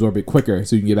body can absorb it quicker,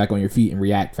 so you can get back on your feet and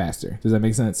react faster. Does that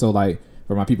make sense? So like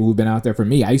for my people who've been out there, for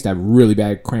me, I used to have really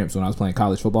bad cramps when I was playing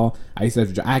college football. I used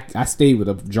to have, I stayed with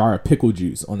a jar of pickle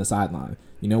juice on the sideline.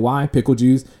 You know why? Pickle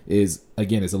juice is,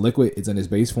 again, it's a liquid. It's in its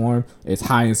base form. It's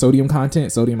high in sodium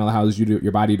content. Sodium allows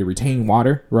your body to retain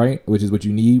water, right? Which is what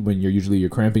you need when you're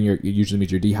cramping. It usually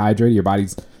means you're dehydrated. Your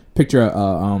body's, picture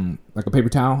like a paper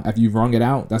towel. After you've wrung it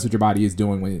out, that's what your body is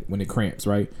doing when it cramps,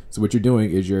 right? So what you're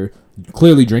doing is you're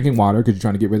clearly drinking water because you're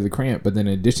trying to get rid of the cramp. But then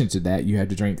in addition to that, you have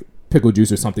to drink pickle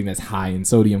juice or something that's high in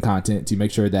sodium content to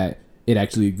make sure that it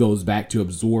actually goes back to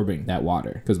absorbing that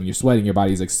water. Because when you're sweating, your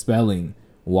body is expelling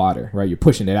water, right? You're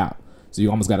pushing it out. So you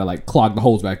almost got to like clog the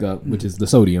holes back up, which is the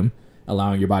sodium,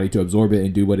 allowing your body to absorb it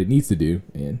and do what it needs to do,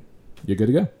 and you're good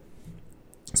to go.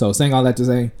 So saying all that to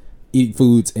say, eat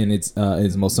foods in its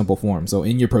most simple form. So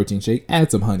in your protein shake,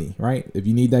 add some honey, right? If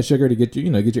you need that sugar to get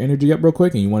get your energy up real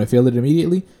quick and you want to feel it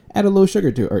immediately, add a little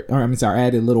sugar to it,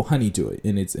 add a little honey to it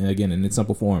in its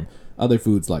simple form. Other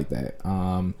foods like that.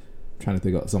 Trying to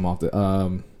think of some off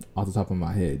the top of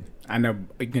my head. I know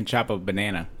you can chop a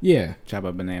banana. Yeah, chop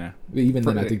a banana. Even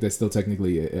then, I think that's still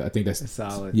technically. I think that's it's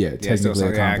solid. Yeah, technically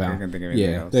a compound. I can think of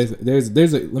anything else.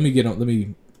 There's a. Let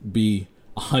me be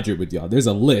 100 with y'all. There's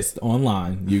a list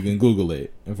online. You can Google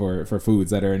it for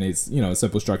foods that are in its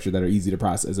simple structure that are easy to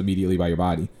process immediately by your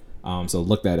body. So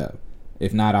look that up.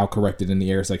 If not, I'll correct it in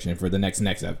the error section for the next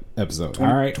episode.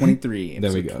 All right, 23.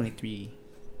 There we go. 23.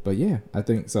 But yeah, I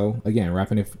think so. Again,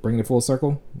 bringing it full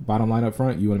circle. Bottom line up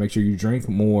front, you want to make sure you drink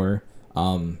more.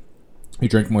 You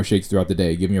drink more shakes throughout the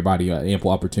day, giving your body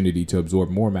ample opportunity to absorb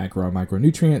more macro and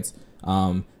micronutrients.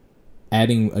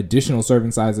 Adding additional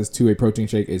serving sizes to a protein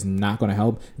shake is not going to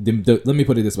help. Let me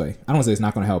put it this way: I don't say it's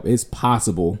not going to help. It's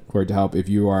possible for it to help if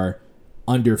you are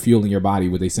under fueling your body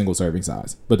with a single serving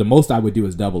size. But the most I would do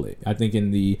is double it. I think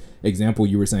in the example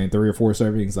you were saying 3 or 4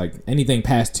 servings, like anything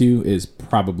past 2 is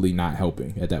probably not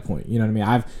helping at that point. You know what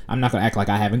I mean? I'm not going to act like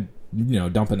I haven't,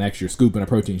 dump an extra scoop in a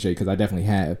protein shake, because I definitely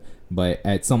have. But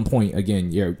at some point,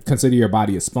 again, consider your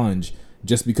body a sponge.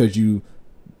 Just because you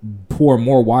pour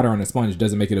more water on a sponge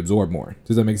doesn't make it absorb more.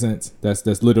 Does that make sense?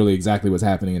 That's literally exactly what's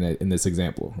happening in this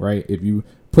example, right? If you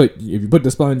put the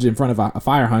sponge in front of a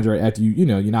fire hydrant after you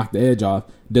knock the edge off,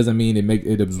 doesn't mean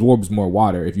it absorbs more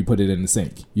water if you put it in the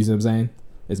sink. You see what I'm saying?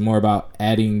 It's more about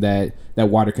adding that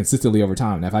water consistently over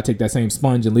time. Now, if I take that same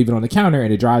sponge and leave it on the counter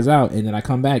and it dries out, and then I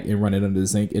come back and run it under the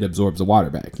sink, it absorbs the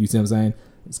water back. You see what I'm saying?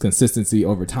 It's consistency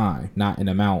over time, not an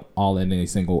amount all in a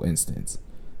single instance.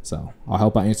 So I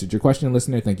hope I answered your question,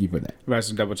 listener. Thank you for that. Right,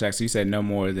 so double check. So you said no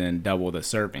more than double the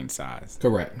serving size.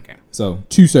 Correct. Okay. So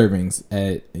 2 servings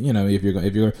at if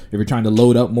you're trying to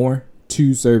load up more,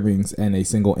 2 servings in a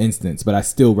single instance. But I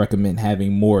still recommend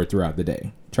having more throughout the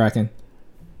day. Tracking.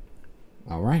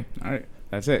 All right.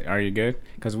 That's it. Are you good?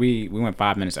 Because we went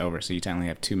 5 minutes over, so you technically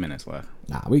have 2 minutes left.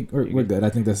 Nah, we're good.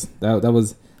 I think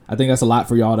I think that's a lot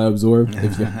for y'all to absorb.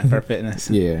 For fitness.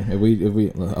 Yeah, if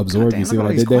we absorb, you see what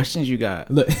I did there? Questions you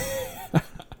got, look,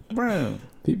 bro.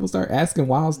 People start asking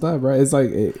wild stuff, bro. It's like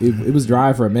it was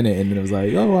dry for a minute, and then it was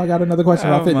like, oh, I got another question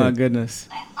about fitness. Oh my goodness.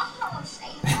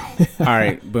 All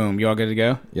right, boom. You all good to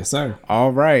go? Yes, sir.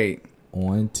 All right.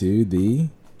 On to the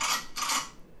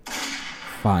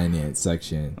finance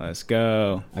section. Let's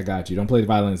go. I got you. Don't play the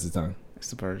violins this time. It's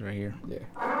the purse right here. Yeah.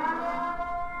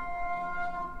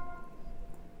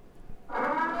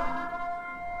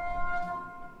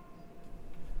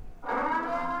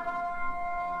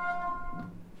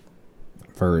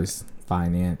 First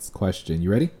finance question.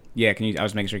 You ready? Yeah, can you? I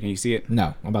was making sure. Can you see it?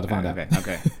 No, I'm about to find out.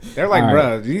 Okay. They're like, All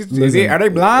right. bro, are they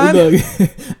blind? Look,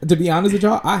 to be honest with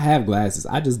y'all, I have glasses.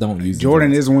 I just don't use them.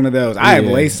 Jordan is one of those. I have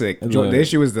Yeah. LASIK. Look. The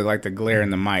issue is the glare in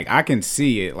the mic. I can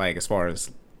see it like as far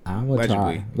as I'm gonna legibly.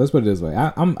 try. Let's put it this way.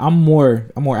 I'm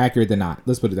more accurate than not.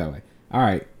 Let's put it that way. All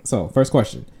right. So first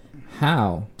question: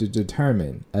 how to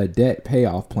determine a debt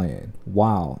payoff plan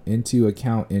while into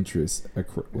account interest?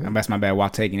 That's my bad. While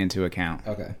taking into account,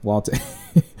 Okay.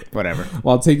 whatever,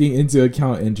 While taking into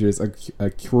account interest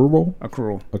accrual.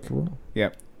 accrual.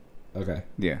 Yep. Okay.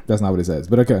 Yeah. That's not what it says,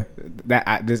 but okay. That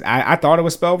I thought it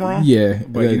was spelled wrong. Yeah,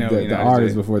 but the R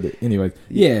is before the. Anyway,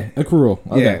 yeah, accrual.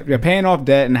 Okay. Yeah, you're paying off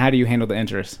debt, and how do you handle the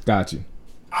interest? Got you.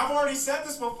 I've already said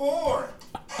this before.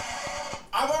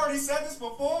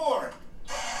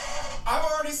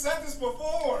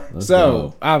 Let's So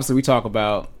go. obviously, we talk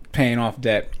about paying off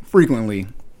debt frequently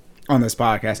on this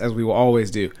podcast, as we will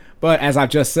always do. But as I've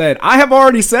just said, I have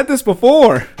already said this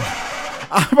before.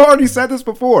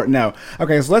 No.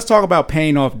 Okay, so let's talk about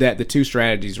paying off debt, the two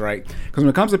strategies, right? Because when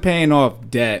it comes to paying off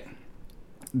debt,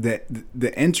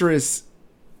 the interest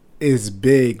is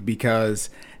big because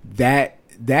that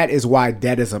is why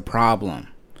debt is a problem,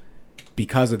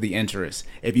 because of the interest.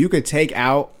 If you could take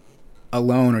out a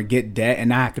loan or get debt and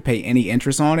not have to pay any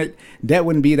interest on it, debt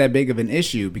wouldn't be that big of an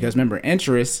issue. Because remember,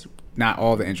 interest, not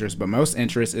all the interest, but most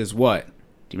interest is what?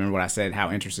 Do you remember what I said,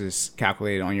 how interest is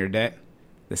calculated on your debt?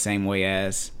 The same way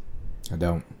as I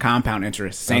don't. compound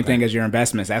interest. Same Okay. thing as your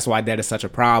investments. That's why debt is such a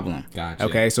problem. Gotcha.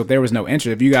 Okay, so if there was no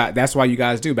interest, that's why you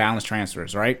guys do balance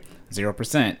transfers, right?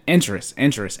 0%.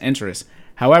 Interest.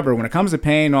 However, when it comes to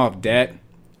paying off debt,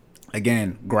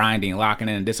 again, grinding, locking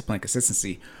in, discipline,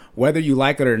 consistency, whether you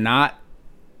like it or not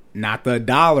the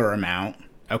dollar amount,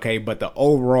 okay, but the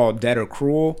overall debt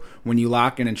accrual, when you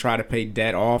lock in and try to pay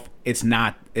debt off, it's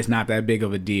not that big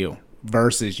of a deal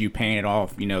versus you paying it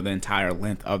off, the entire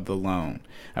length of the loan.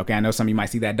 Okay, I know some of you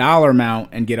might see that dollar amount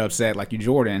and get upset like you,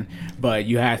 Jordan, but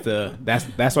you have to,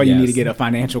 that's why you need to Yes. get a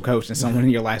financial coach and someone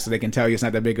in your life so they can tell you it's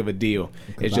not that big of a deal.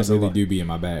 It's just I a really lo- do be in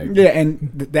my bag. Yeah,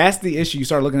 and that's the issue. You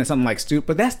start looking at something like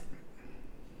stupid, but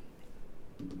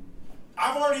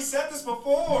I've already said this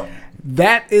before.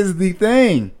 that is the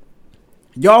thing.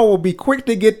 Y'all will be quick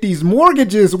to get these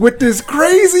mortgages with this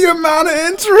crazy amount of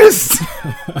interest.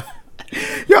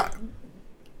 Yeah,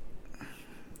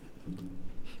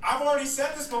 I've already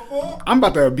said this before. I'm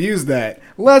about to abuse that.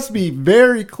 Let's be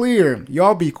very clear.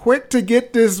 Y'all be quick to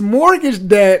get this mortgage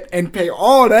debt and pay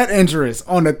all that interest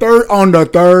on the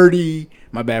 30.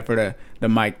 My bad for the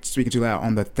mic speaking too loud.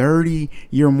 On the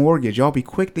 30-year mortgage. Y'all be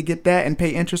quick to get that and pay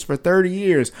interest for 30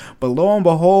 years. But lo and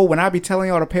behold, when I be telling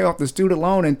y'all to pay off the student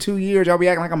loan in 2 years, y'all be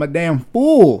acting like I'm a damn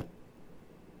fool.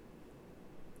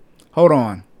 Hold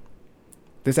on.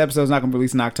 This episode's not going to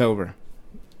release in October.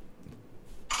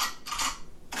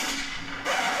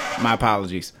 My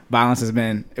apologies. Violence has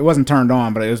been, it wasn't turned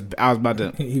on, but I was about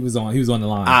to, He was on the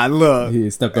line. look. He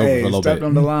stepped over for a little stepped bit.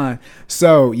 on the line.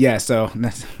 So, yeah,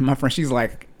 my friend, she's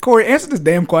like, Corey, answer this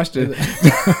damn question.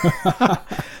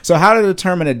 So how to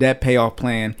determine a debt payoff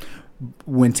plan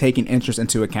when taking interest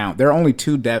into account? There are only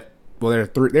there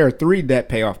are three debt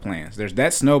payoff plans. There's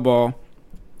debt snowball,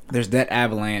 there's debt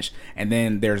avalanche, and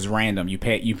then there's random. You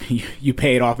pay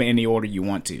it off in any order you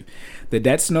want to. The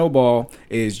debt snowball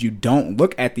is you don't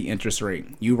look at the interest rate.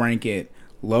 You rank it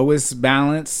lowest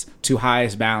balance to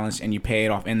highest balance, and you pay it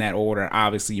off in that order.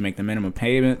 Obviously, you make the minimum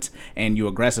payments, and you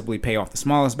aggressively pay off the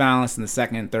smallest balance, and the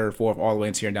second, third, fourth, all the way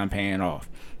until you're done paying it off.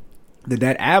 The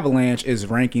debt avalanche is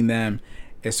ranking them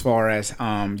as far as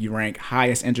you rank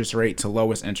highest interest rate to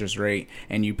lowest interest rate,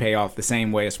 and you pay off the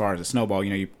same way as far as the snowball.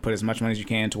 You put as much money as you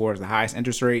can towards the highest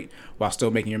interest rate while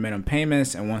still making your minimum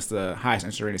payments, and once the highest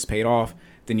interest rate is paid off,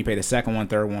 then you pay the second one,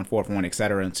 third one, fourth one,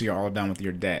 etc., until you're all done with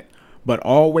your debt. But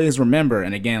always remember,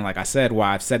 and again, like I said,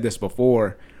 why I've said this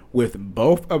before, with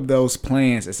both of those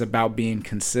plans, it's about being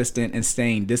consistent and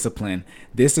staying disciplined.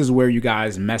 This is where you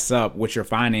guys mess up with your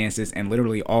finances and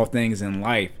literally all things in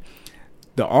life.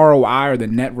 The ROI, or the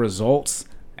net results,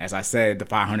 as I said, the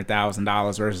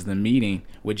 $500,000 versus the meeting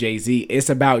with Jay-Z, it's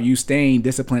about you staying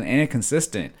disciplined and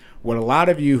consistent. What a lot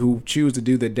of you who choose to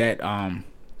do the debt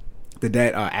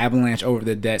avalanche over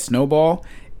the debt snowball,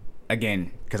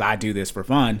 again, because I do this for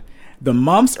fun, the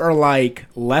months are like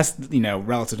less,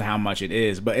 relative to how much it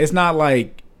is, but it's not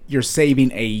like you're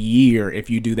saving a year if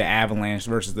you do the avalanche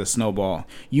versus the snowball.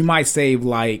 You might save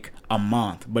like a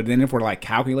month, but then if we're like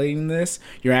calculating this,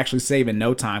 you're actually saving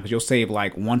no time, because you'll save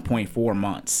like 1.4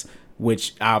 months,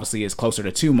 which obviously is closer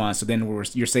to 2 months. So then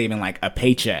you're saving like a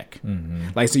paycheck. Mm-hmm.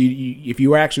 Like, so if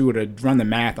you actually were to run the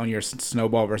math on your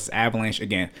snowball versus avalanche,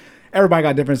 again, everybody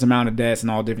got different amount of debts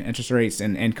and all different interest rates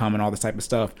and income and all this type of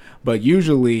stuff. But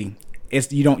usually,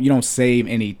 it's you don't save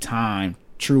any time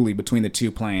truly between the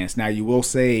two plans. Now you will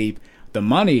save the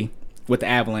money with the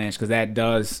Avalanche because that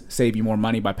does save you more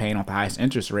money by paying off the highest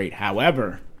interest rate.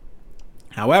 However,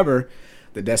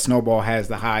 the Debt Snowball has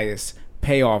the highest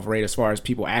payoff rate as far as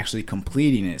people actually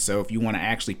completing it. So if you want to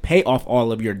actually pay off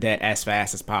all of your debt as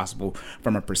fast as possible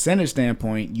from a percentage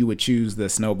standpoint, you would choose the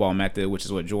Snowball method, which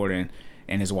is what Jordan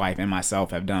and his wife and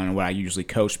myself have done and what I usually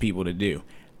coach people to do.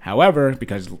 However,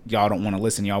 because y'all don't want to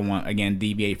listen, y'all want, again,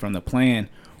 deviate from the plan,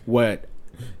 what...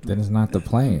 Then it's not the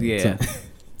plan. Yeah.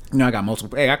 So. I got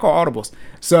multiple... Hey, I call audibles.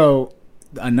 So...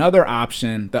 Another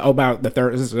option, about the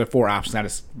third, this is the 4 options. I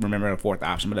just remember the 4th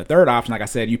option, but the 3rd option, like I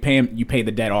said, you pay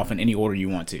the debt off in any order you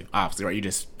want to. Obviously, right? You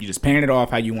just paying it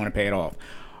off how you want to pay it off.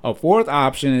 A 4th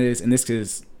option is, and this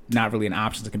is not really an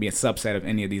option, it can be a subset of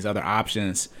any of these other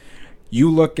options.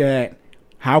 You look at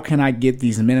how can I get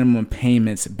these minimum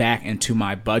payments back into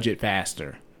my budget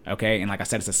faster. Okay, and like I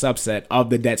said, it's a subset of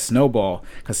the Debt Snowball,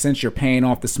 because since you're paying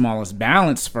off the smallest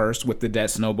balance first with the Debt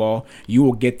Snowball, you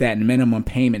will get that minimum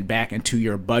payment back into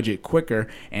your budget quicker.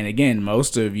 And again,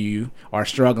 most of you are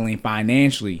struggling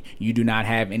financially. You do not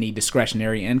have any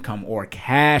discretionary income or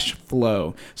cash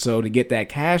flow. So to get that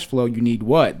cash flow, you need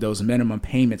what? Those minimum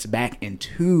payments back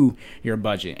into your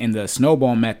budget. And the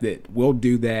Snowball method will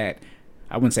do that.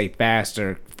 I wouldn't say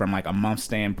faster from like a month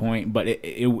standpoint, but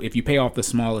if you pay off the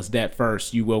smallest debt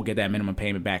first, you will get that minimum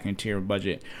payment back into your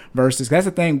budget. Versus that's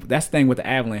the thing with the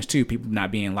Avalanche too. People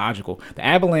not being logical. The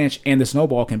Avalanche and the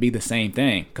Snowball can be the same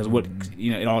thing because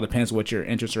it all depends what your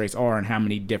interest rates are and how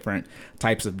many different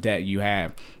types of debt you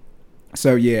have.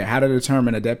 So yeah, how to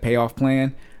determine a debt payoff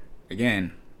plan?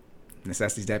 Again,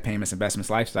 necessities, debt payments, investments,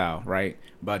 lifestyle, right?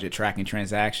 Budget, tracking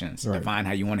transactions. Right. Define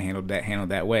how you want to handle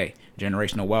that way.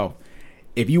 Generational wealth.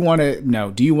 If you want to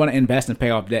do you want to invest and pay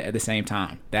off debt at the same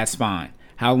time? That's fine.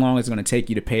 How long is it going to take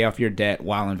you to pay off your debt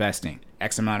while investing?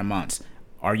 X amount of months.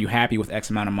 Are you happy with X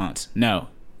amount of months? No.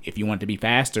 If you want it to be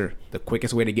faster, the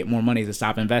quickest way to get more money is to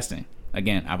stop investing.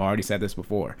 Again, I've already said this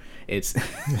before. It's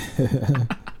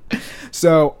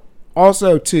so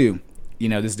also too,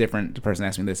 this is different. The person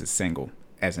asking me this is single,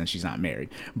 as in she's not married.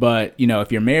 But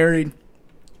if you're married,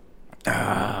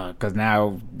 because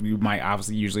now you might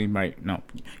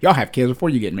y'all have kids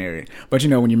before you get married, but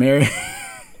when you're married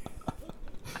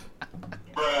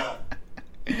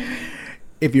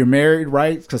if you're married,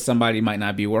 right, because somebody might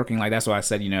not be working, like that's why I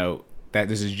said that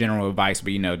this is general advice,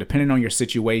 but depending on your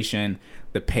situation,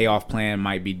 the payoff plan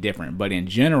might be different. But in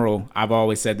general, I've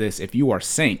always said this: if you are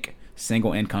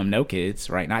single income, no kids,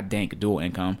 right, not dank, dual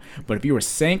income, but if you are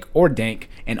sink or dank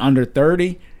and under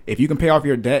 30, if you can pay off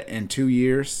your debt in 2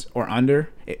 years or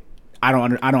under, I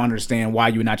don't understand why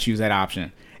you would not choose that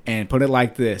option. And put it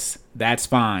like this: that's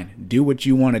fine. Do what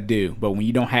you want to do, but when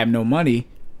you don't have no money,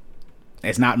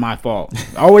 it's not my fault.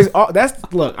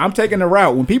 Look, I'm taking the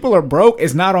route. When people are broke,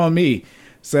 it's not on me.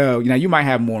 So you might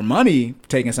have more money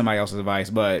taking somebody else's advice,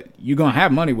 but you're gonna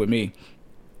have money with me.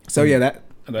 So yeah, that.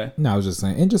 Okay. No, I was just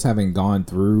saying, and just having gone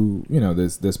through,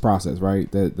 this process, right?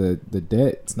 The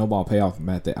debt snowball payoff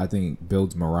method, I think,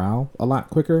 builds morale a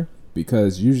lot quicker,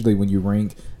 because usually when you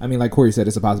rank, like Corey said,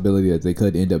 it's a possibility that they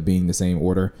could end up being the same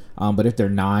order. But if they're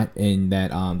not in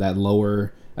that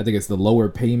lower, I think it's the lower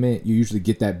payment, you usually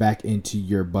get that back into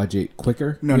your budget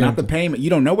quicker. No, not the payment. You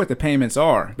don't know what the payments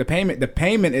are. The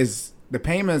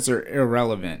payments are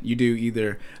irrelevant. You do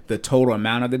either the total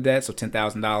amount of the debt, so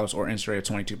 $10,000, or interest rate of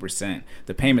 22%.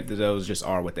 The payment to those just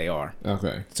are what they are.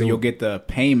 Okay. So you'll get the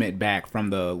payment back from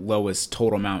the lowest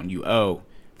total amount you owe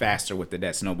faster with the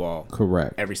Debt Snowball.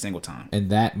 Correct. Every single time.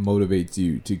 And that motivates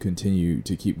you to continue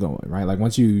to keep going, right? Like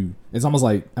once it's almost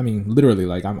like, literally,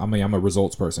 like I'm a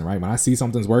results person, right? When I see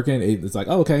something's working, it's like,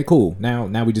 oh, okay, cool.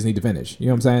 Now we just need to finish. You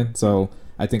know what I'm saying? So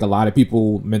I think a lot of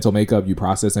people, mental makeup, you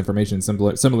process information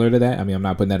similar to that. I'm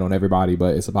not putting that on everybody,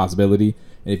 but it's a possibility.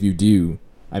 And if you do,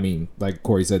 like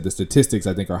Corey said, the statistics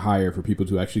I think are higher for people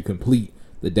to actually complete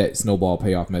the Debt Snowball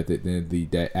payoff method than the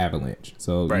Debt Avalanche.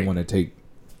 So right. You want to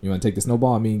take the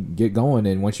snowball, get going,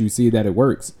 and once you see that it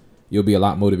works, you'll be a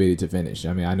lot motivated to finish.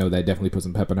 I know that definitely puts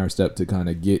some pep in our step to kind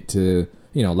of get to,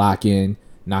 lock in,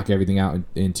 knock everything out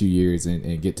in 2 years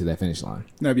and get to that finish line.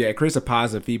 No, yeah, it creates a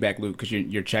positive feedback loop because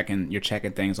you're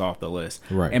checking things off the list.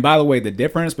 Right. And by the way, the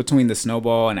difference between the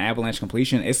snowball and Avalanche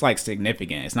completion, it's like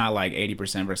significant. It's not like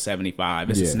 80% versus 75.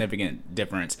 It's a significant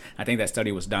difference. I think that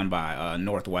study was done by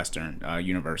Northwestern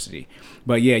University.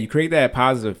 But yeah, you create that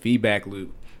positive feedback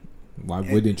loop. Why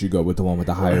wouldn't you go with the one with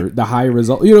the higher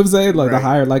result? You know what I'm saying? Like the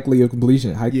higher likelihood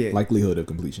of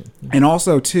completion. And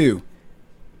also too,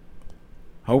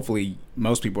 hopefully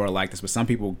most people are like this, but some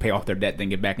people pay off their debt then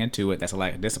get back into it. That's a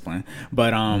lack of discipline.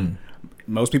 But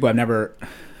most people have never.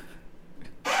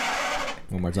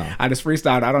 One more time. I just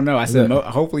freestyled. I don't know. I said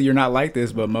hopefully you're not like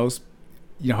this, but most.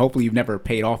 Hopefully you've never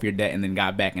paid off your debt and then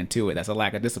got back into it. That's a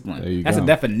lack of discipline. That's a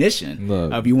definition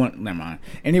of you want. Never mind.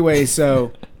 Anyway,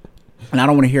 so, and I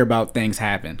don't want to hear about things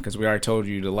happen because we already told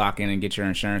you to lock in and get your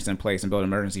insurance in place and build an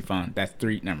emergency fund. That's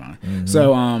 3. Never mind. Mm-hmm.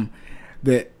 So,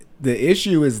 the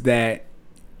issue is that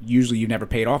usually you've never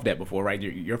paid off debt before, right?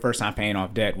 Your first time paying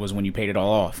off debt was when you paid it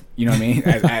all off. You know what I mean?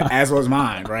 As was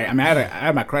mine, right? I mean, I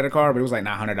had my credit card, but it was like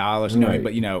 $900. You know, right.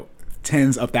 But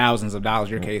tens of thousands of dollars,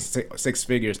 in your case, 6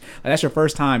 figures. Like, that's your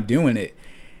first time doing it.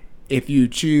 If you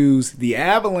choose the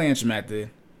avalanche method,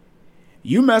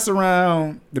 you mess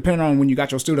around, depending on when you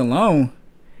got your student loan,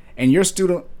 and your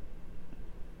student,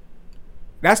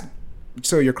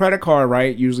 so your credit card,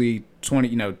 right, usually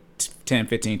 20, 10,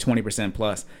 15, 20%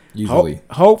 plus. Usually.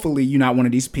 Hopefully you're not one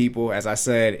of these people. As I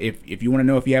said, if you want to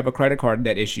know if you have a credit card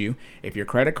debt issue, if your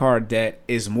credit card debt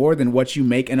is more than what you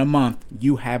make in a month,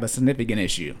 you have a significant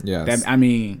issue. Yes.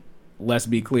 Let's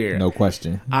be clear. No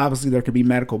question. Obviously there could be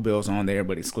medical bills on there,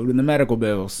 but excluding the medical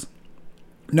bills,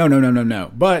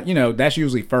 no. But, that's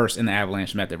usually first in the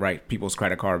avalanche method, right? People's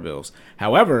credit card bills.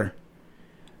 However,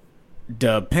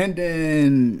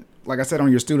 depending, like I said,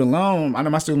 on your student loan, I know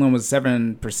my student loan was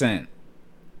 7%.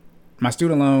 My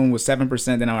student loan was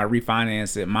 7%. Then I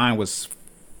refinanced it. Mine was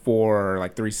 4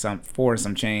 and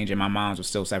some change, and my mom's was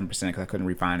still 7% because I couldn't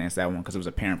refinance that one because it was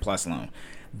a Parent Plus loan.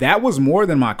 That was more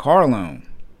than my car loan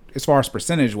as far as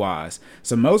percentage wise.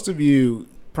 So most of you,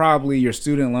 probably your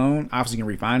student loan, obviously you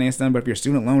can refinance them, but if your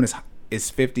student loan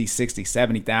is 50, 60,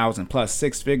 70,000 plus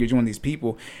 6 figures, you're one of these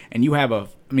people, and you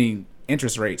have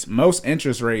interest rates. Most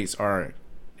interest rates are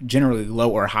generally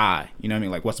low or high. You know what I mean?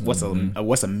 Like what's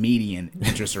a median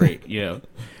interest rate?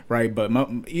 Right? But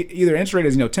either interest rate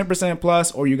is 10%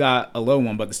 plus, or you got a low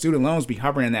one. But the student loans be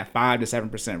hovering in that 5 to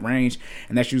 7% range,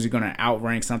 and that's usually going to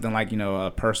outrank something like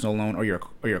a personal loan or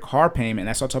your car payment. And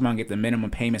that's what I'm talking about. Get the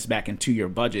minimum payments back into your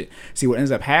budget. See what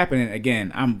ends up happening.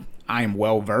 Again, I am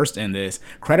well versed in this.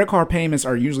 Credit card payments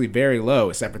are usually very low,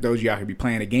 except for those of you out here be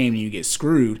playing a game and you get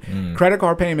screwed. Credit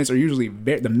card payments are usually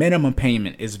the minimum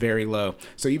payment is very low.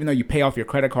 So even though you pay off your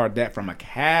credit card debt from a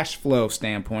cash flow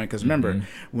standpoint, because remember,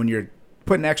 when you're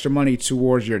putting extra money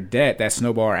towards your debt, that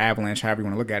snowball or avalanche, however you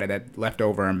want to look at it, that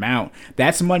leftover amount,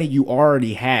 that's money you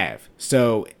already have.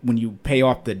 So when you pay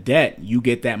off the debt, you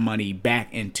get that money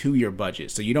back into your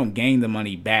budget. So you don't gain the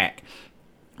money back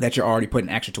that you're already putting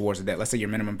extra towards the debt. Let's say your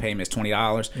minimum payment is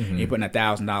 $20, and you're putting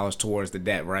 $1,000 towards the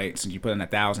debt, right? So you're putting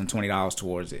 $1,020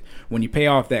 towards it. When you pay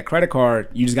off that credit card,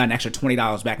 you just got an extra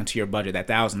 $20 back into your budget. That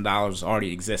 $1,000 is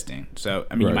already existing. So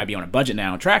you might be on a budget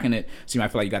now and tracking it, so you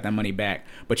might feel like you got that money back,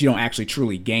 but you don't actually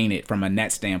truly gain it from a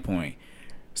net standpoint.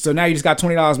 So now you just got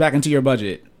 $20 back into your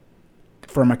budget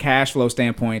from a cash flow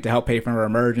standpoint to help pay for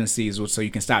emergencies, so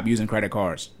you can stop using credit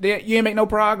cards. You ain't make no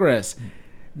progress.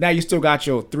 Now you still got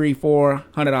your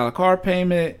 $300-$400 car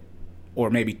payment, or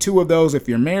maybe 2 of those if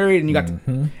you're married, and you got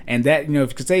and that, if you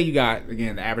could say you got,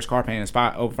 again, the average car payment is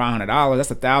over $500, that's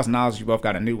 $1,000. You both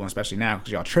got a new one, especially now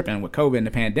because y'all tripping with COVID and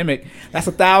the pandemic. That's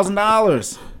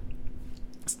 $1,000.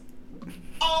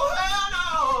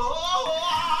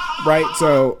 Right?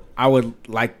 So I would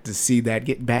like to see that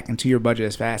get back into your budget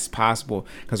as fast as possible,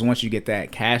 because once you get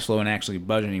that cash flow and actually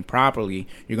budgeting properly,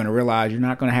 you're going to realize you're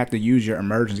not going to have to use your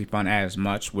emergency fund as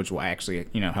much, which will actually,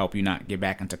 help you not get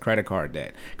back into credit card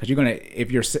debt. Because you're going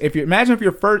to, imagine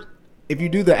if you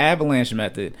do the avalanche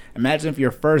method, imagine if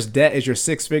your first debt is your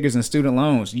 6 figures in student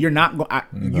loans. You are not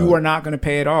going to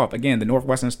pay it off. Again, the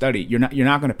Northwestern study, you're not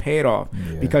going to pay it off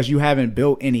because you haven't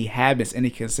built any habits, any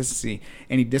consistency,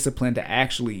 any discipline to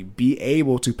actually be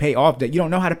able to pay off debt. You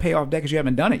don't know how to pay off debt because you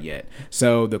haven't done it yet.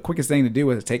 So the quickest thing to do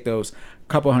is to take those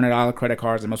couple $100 credit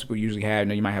cards that most people usually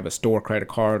have. You might have a store credit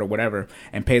card or whatever,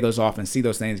 and pay those off and see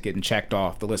those things getting checked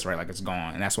off the list, right? Like it's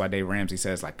gone. And that's why Dave Ramsey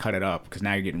says, like, cut it up, because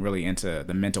now you're getting really into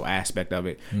the mental aspect of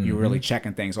it. You're really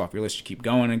checking things off your list. You keep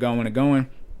going and going and going,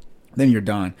 then you're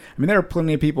done. There are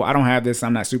plenty of people, I don't have this,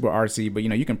 I'm not super artsy, but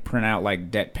you can print out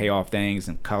like debt payoff things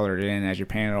and color it in as you're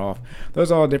paying it off.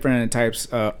 Those are all different types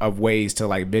of ways to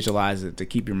like visualize it to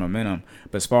keep your momentum.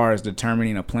 But as far as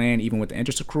determining a plan, even with the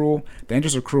interest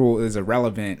accrual is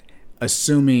irrelevant,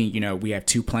 assuming we have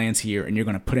 2 plans here and you're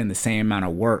going to put in the same amount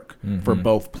of work for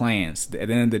both plans. At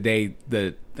the end of the day,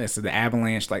 the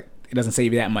avalanche, like, it doesn't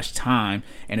save you that much time,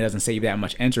 and it doesn't save you that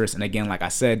much interest. And again, like I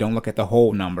said, don't look at the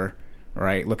whole number,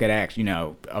 right? Look at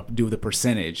do the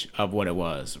percentage of what it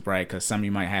was, right? Because some of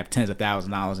you might have tens of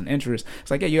 $1,000s in interest. It's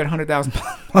like, yeah, you had $100,000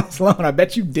 plus loan. I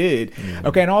bet you did.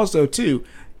 Okay, and also too,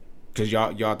 because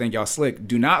y'all think y'all slick.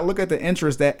 Do not look at the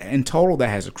interest that in total that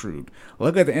has accrued.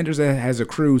 Look at the interest that has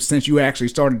accrued since you actually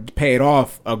started to pay it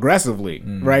off aggressively,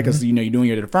 right? Because you're doing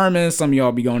your deferments. Some of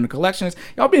y'all be going to collections.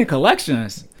 Y'all be in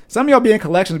collections. Some of y'all be in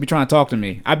collections be trying to talk to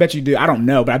me. I bet you do. I don't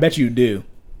know, but I bet you do.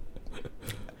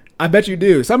 I bet you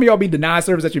do. Some of y'all be denied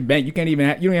service at your bank. You don't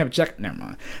even have a check. Never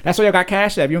mind. That's why y'all got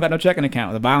Cash App. You don't got no checking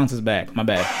account. The balance is back. My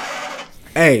bad.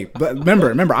 Hey, but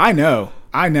remember, I know.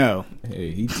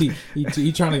 Hey,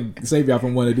 he trying to save y'all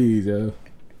from one of these, yo.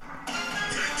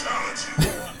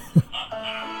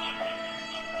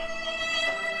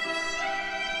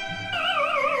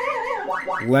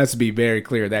 Let's be very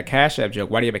clear. That Cash App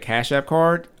joke. Why do you have a Cash App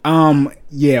card?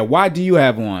 Yeah. Why do you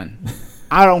have one?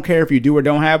 I don't care if you do or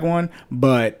don't have one,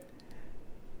 but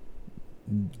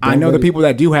I know the people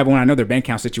that do have one. I know their bank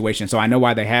account situation, so I know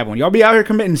why they have one. Y'all be out here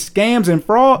committing scams and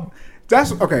fraud.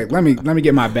 That's okay. Let me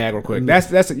get my bag real quick.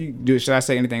 That's you do. Should I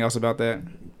say anything else about that?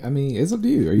 I mean, it's up to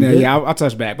you. Are you Yeah, I'll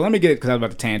touch back. But let me get it because I was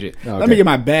about to tangent. Oh, okay. Let me get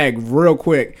my bag real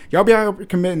quick. Y'all be out here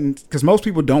committing because most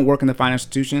people don't work in the financial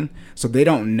institution, so they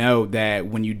don't know that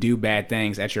when you do bad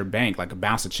things at your bank, like a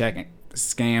bounce a check,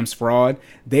 scams, fraud,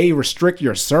 they restrict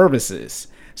your services.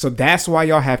 So that's why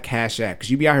y'all have Cash App, because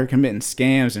you be out here committing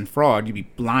scams and fraud. You be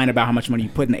lying about how much money you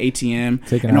put in the ATM,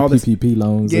 taking and out all this PPP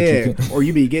loans. Yeah, or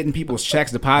you be getting people's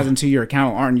checks deposited into your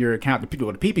account, aren't in your account. The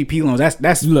PPP loans.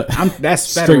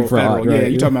 That's federal. Fraud, Yeah,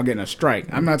 right, you talking about getting a strike.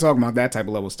 I'm not talking about that type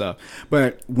of level stuff.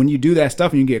 But when you do that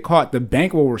stuff and you get caught, the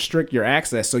bank will restrict your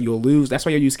access, so you'll lose. That's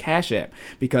why you'll use Cash App,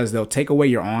 because they'll take away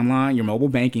your mobile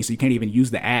banking, so you can't even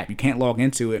use the app. You can't log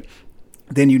into it.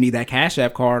 Then you need that Cash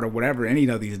App card or whatever, any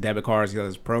of these debit cards,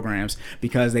 these programs,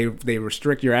 because they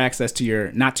restrict your access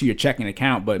to not to your checking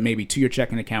account, but maybe to your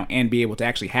checking account and be able to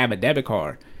actually have a debit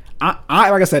card. Like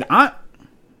I said, I've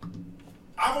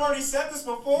already said this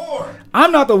before.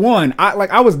 I'm not the one.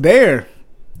 I was there.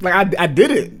 Like I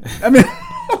did it. I mean,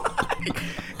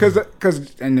 because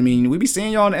we be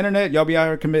seeing y'all on the internet. Y'all be out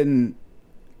here committing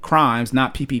crimes,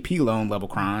 not PPP loan level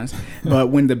crimes, but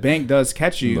when the bank does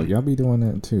catch you, look, y'all be doing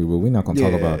that too, but we're not gonna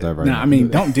talk about that right now. I mean,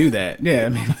 don't do that. Yeah, I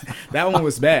mean, that one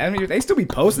was bad. I mean, they still be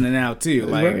posting it now too.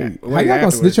 Like, right. How y'all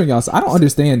gonna snitch on y'all? I don't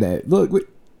understand that. Look,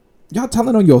 y'all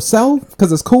telling on yourself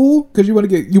because it's cool, because you want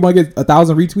to get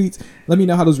 1,000 retweets. Let me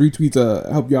know how those retweets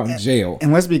help you out in jail.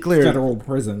 And let's be clear, federal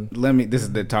prison. This is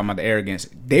talking about the arrogance.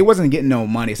 They wasn't getting no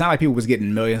money. It's not like people was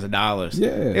getting millions of dollars. Yeah,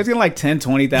 it was getting like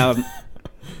 10,000-20,000.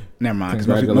 Never mind,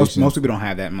 because most people don't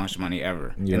have that much money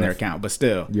ever in their account, but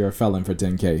still. You're a felon for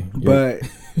 10K. But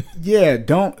yeah,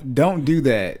 don't do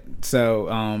that. So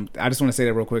I just want to say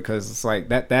that real quick, because it's like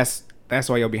that's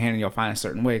why you'll be handling your finance a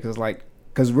certain way,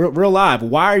 because real live,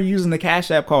 why are you using the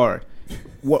Cash App card?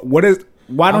 Why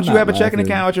don't you have a checking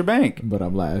account at your bank? But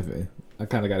I'm laughing. I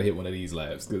kind of got to hit one of these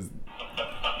laughs because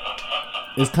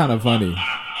it's kind of funny.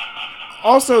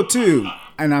 Also too,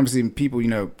 and I'm seeing people,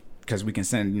 because we can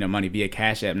send money via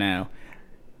Cash App now.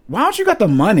 Why don't you got the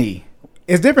money?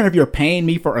 It's different if you're paying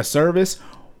me for a service.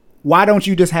 Why don't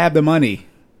you just have the money?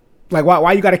 Like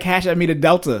why you got to Cash App me to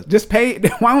Delta? Just pay.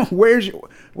 Where's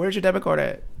your debit card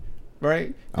at?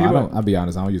 Right? I'll be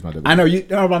honest. I don't use my debit card. I know you.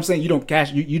 No, but I'm saying you don't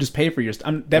cash. You just pay for your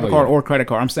debit card or credit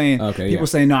card. I'm saying people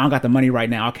say no. I don't got the money right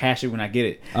now. I'll cash it when I get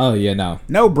it. Oh yeah, no.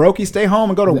 No, brokey, stay home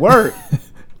and go to work.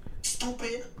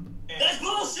 Stupid. That's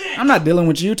bullshit. I'm not dealing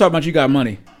with you. Talking about you got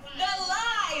money.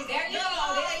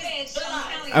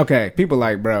 Okay, people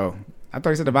like, bro, I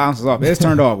thought you said the balance was off. It's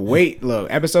turned off. Wait, look,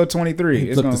 episode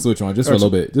 23. Flip the switch on just for a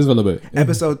little bit.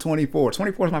 Episode 24.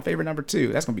 24 is my favorite number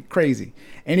too. That's going to be crazy.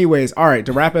 Anyways, all right,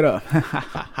 to wrap it up.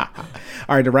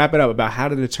 About how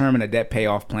to determine a debt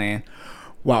payoff plan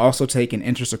while also taking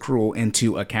interest accrual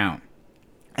into account.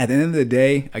 At the end of the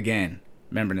day, again,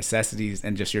 remember necessities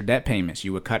and just your debt payments.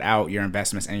 You would cut out your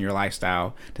investments and your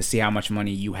lifestyle to see how much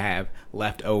money you have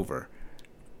left over,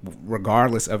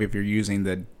 regardless of if you're using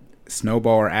the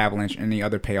Snowball or Avalanche or any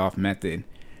other payoff method.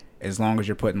 As long as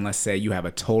you're putting, let's say you have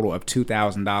a total of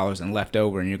 $2,000 and left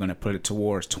over and you're going to put it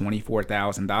towards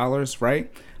 $24,000,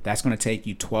 right? That's going to take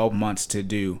you 12 months to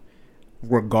do,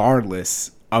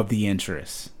 regardless of the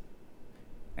interest.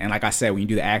 And like I said, when you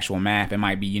do the actual math, it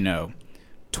might be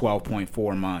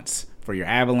 12.4 months for your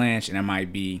Avalanche, and it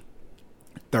might be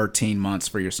 13 months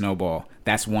for your Snowball.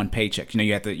 That's one paycheck.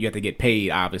 You have to get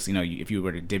paid, obviously. If you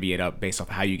were to divvy it up based off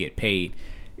how you get paid,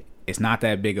 it's not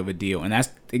that big of a deal. And that's,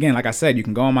 again, like I said, you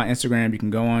can go on my Instagram, you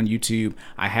can go on YouTube.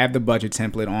 I have the budget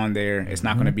template on there. It's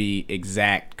not going to be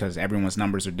exact because everyone's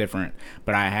numbers are different,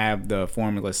 but I have the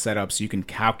formula set up so you can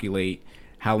calculate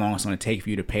how long it's going to take for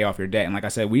you to pay off your debt. And like I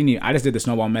said, I just did the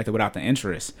snowball method without the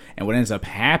interest. And what ends up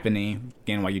happening,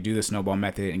 again, while you do the snowball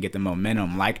method and get the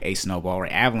momentum like a snowball,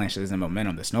 right? Avalanche isn't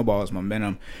momentum. The snowball is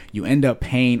momentum. You end up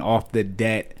paying off the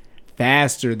debt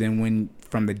faster than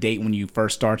from the date when you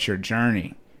first start your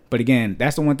journey. But again,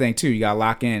 that's the one thing too. You got to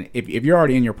lock in. If you're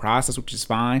already in your process, which is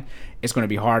fine, it's going to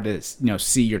be hard to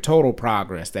see your total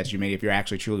progress that you made if you're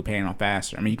actually truly paying off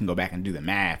faster. I mean, you can go back and do the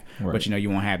math, right. But you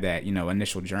won't have that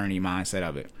initial journey mindset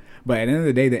of it. But at the end of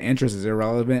the day, the interest is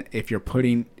irrelevant if you're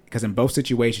because in both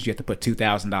situations you have to put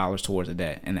 $2,000 towards the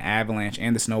debt. In the avalanche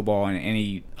and the snowball and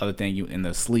any other thing in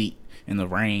the sleet, in the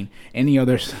rain, any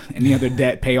other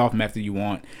debt payoff method you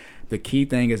want. The key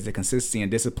thing is the consistency and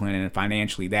discipline, and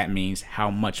financially that means how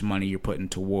much money you're putting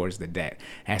towards the debt.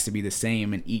 It has to be the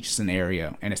same in each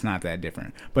scenario, and it's not that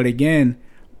different. But again,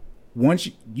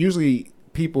 usually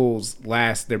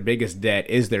their biggest debt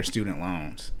is their student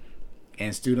loans,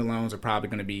 and student loans are probably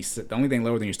going to be the only thing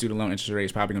lower than your student loan interest rate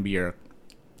is probably going to be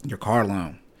your car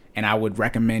loan. And I would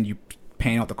recommend you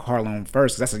paying off the car loan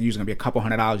first, because that's usually going to be a couple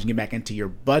 $100 you can get back into your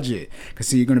budget.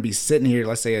 Because you're going to be sitting here,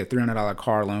 let's say a $300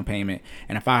 car loan payment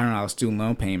and a $500 student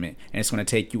loan payment, and it's going to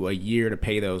take you a year to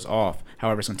pay those off.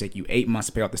 However, it's going to take you 8 months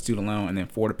to pay off the student loan and then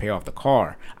 4 to pay off the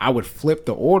car. I would flip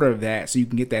the order of that so you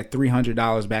can get that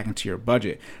 $300 back into your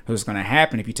budget. So what's going to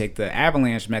happen if you take the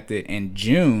avalanche method in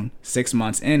June, 6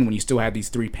 months in, when you still have these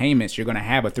 3 payments, you're going to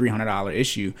have a $300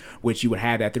 issue, which you would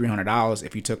have that $300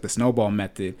 if you took the snowball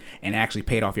method and actually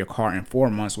paid off your car in 4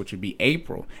 months, which would be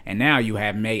April. And now you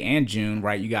have May and June,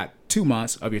 right? You got 2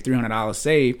 months of your $300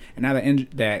 saved, and now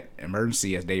that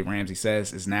emergency, as Dave Ramsey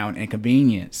says, is now an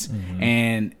inconvenience. Mm-hmm.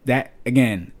 And that,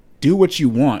 again, do what you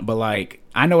want, but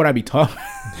I know what I be talking.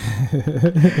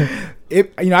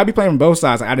 I be playing from both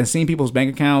sides. I done seen people's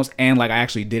bank accounts, and I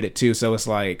actually did it too. So it's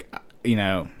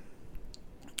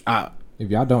if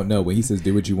y'all don't know, when he says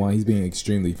do what you want, he's being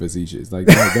extremely facetious.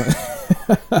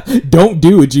 Don't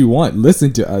do what you want.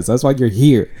 Listen to us. That's why you're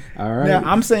here. All right. Yeah,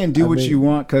 I'm saying do what you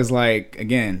want because,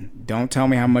 again, don't tell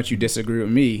me how much you disagree with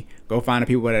me. Go find the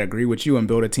people that agree with you and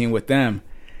build a team with them.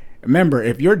 Remember,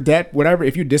 if your debt,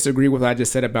 if you disagree with what I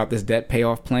just said about this debt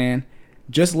payoff plan,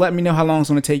 just let me know how long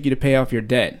it's going to take you to pay off your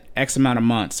debt. X amount of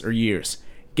months or years.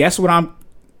 Guess what? I'm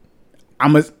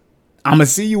gonna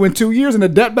see you in 2 years and the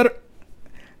debt better.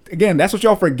 Again, that's what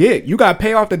y'all forget. You got to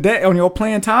pay off the debt on your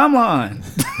plan timeline.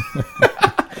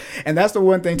 And that's the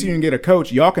one thing, too, you can get a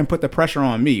coach. Y'all can put the pressure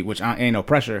on me, which ain't no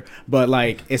pressure. But,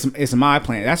 it's my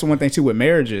plan. That's the one thing, too, with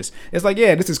marriages. It's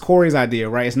this is Corey's idea,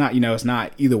 right? It's not, it's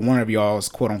not either one of y'all's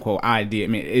quote-unquote idea. I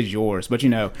mean, it is yours. But, you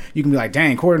can be like,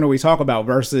 dang, Corey know what we talk about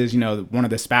versus, one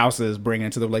of the spouses bringing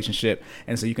into the relationship.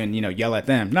 And so you can, yell at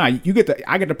them. Nah, I get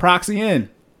the proxy in.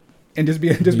 And just be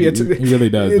a he really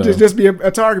does just be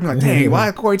a target. Like, dang, why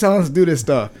is Corey telling us to do this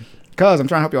stuff? Because I'm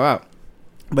trying to help y'all out.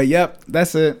 But yep,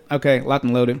 that's it. Okay, locked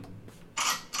and loaded.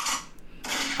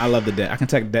 I love the debt. I can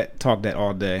talk debt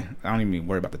all day. I don't even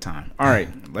worry about the time. All right,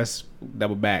 let's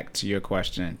double back to your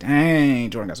question.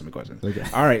 Dang, Jordan got so many questions. Okay.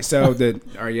 All right, so the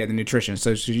nutrition.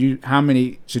 So should you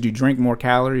drink more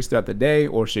calories throughout the day,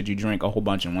 or should you drink a whole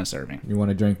bunch in one serving? You want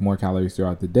to drink more calories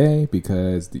throughout the day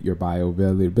because your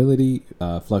bioavailability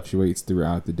fluctuates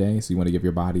throughout the day. So you want to give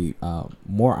your body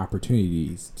more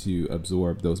opportunities to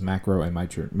absorb those macro and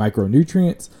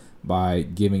micronutrients by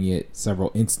giving it several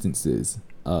instances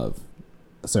of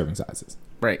serving sizes.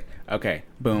 Right. Okay.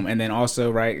 Boom. And then also,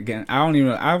 right, again,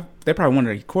 they probably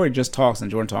wonder, Corey just talks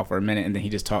and Jordan talked for a minute and then he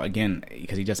just talked again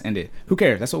because he just ended. Who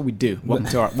cares? That's what we do. Welcome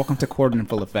to Corden in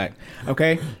full effect.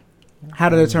 Okay. How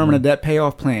to determine a debt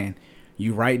payoff plan.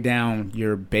 You write down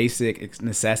your basic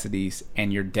necessities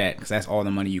and your debt, because that's all the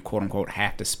money you quote unquote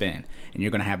have to spend. And you're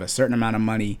going to have a certain amount of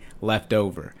money left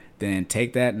over. Then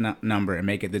take that number and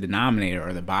make it the denominator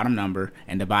or the bottom number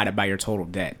and divide it by your total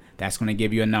debt. That's going to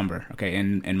give you a number, okay,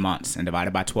 in months, and divide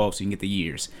it by 12 so you can get the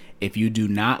years. If you do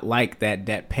not like that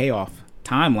debt payoff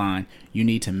timeline, you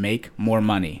need to make more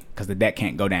money because the debt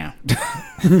can't go down.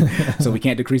 So we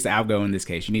can't decrease the outgo in this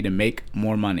case. You need to make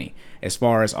more money. As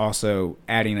far as also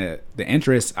adding the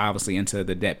interest, obviously, into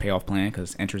the debt payoff plan,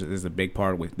 because interest is a big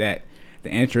part with debt. The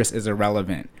interest is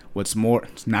irrelevant. What's more,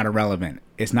 it's not irrelevant.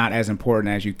 It's not as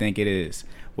important as you think it is.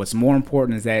 What's more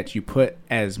important is that you put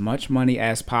as much money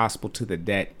as possible to the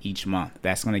debt each month.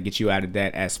 That's going to get you out of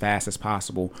debt as fast as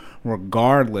possible,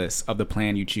 regardless of the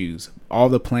plan you choose. All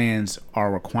the plans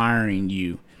are requiring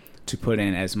you to put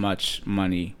in as much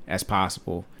money as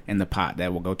possible in the pot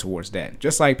that will go towards that.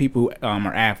 Just like people who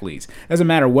are athletes. Doesn't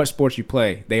matter what sports you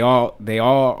play. They all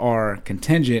are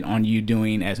contingent on you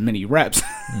doing as many reps,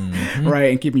 right?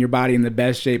 And keeping your body in the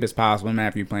best shape as possible. No matter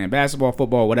if you're playing basketball,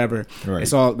 football, whatever. Right.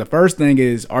 It's all, the first thing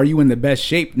is, are you in the best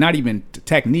shape? Not even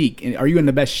technique. Are you in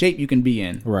the best shape you can be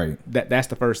in? Right. That's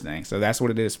the first thing. So that's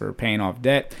what it is for paying off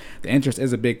debt. The interest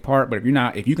is a big part, but if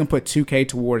you can put $2,000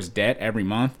 towards debt every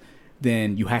month,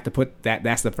 then you have to put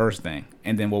that's the first thing.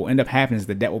 And then what will end up happening is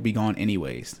the debt will be gone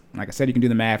anyways. Like I said, you can do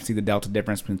the math, see the delta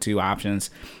difference between two options.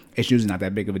 It's usually not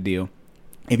that big of a deal.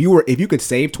 If you could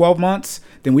save 12 months,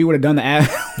 then we would have done the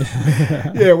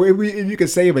yeah, if you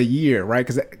could save a year, right?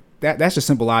 Because that's just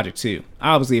simple logic too.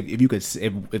 Obviously,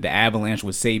 if the avalanche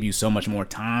would save you so much more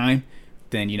time,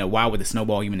 then why would the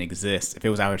snowball even exist if it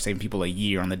was out here saving people a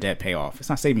year on the debt payoff? It's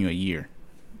not saving you a year.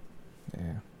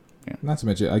 Yeah. Yeah. Not to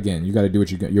mention, again, you got to do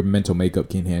what your mental makeup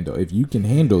can handle. If you can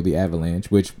handle the avalanche,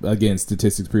 which again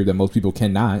statistics prove that most people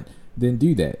cannot, then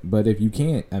do that. But if you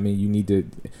can't, I mean, you need to.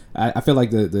 I feel like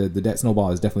the debt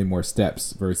snowball is definitely more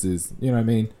steps versus, you know what I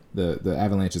mean. The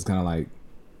avalanche is kind of like,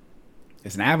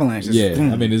 it's an avalanche. It's yeah.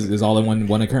 boom. I mean, it's all in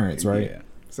one occurrence, right? Yeah.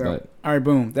 So all right,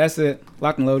 boom. That's it.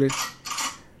 Locked and loaded.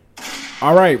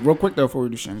 All right, real quick though, before we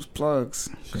do shameless plugs,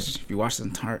 if you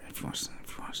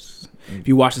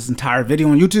watch this entire video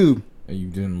on YouTube and you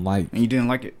didn't like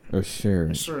it, or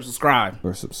share, subscribe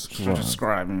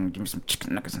and give me some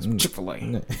chicken nuggets and some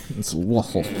Chick-fil-A. It's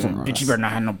waffle fries. Bitch, you better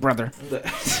not have no brother.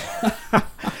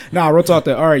 Nah, real talk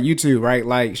though. All right, YouTube, right?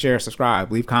 Like, share,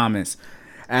 subscribe, leave comments,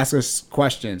 ask us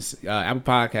questions. Apple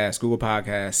Podcasts, Google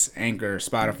Podcasts, Anchor,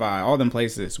 Spotify, all them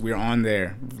places. We're on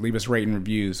there. Leave us rating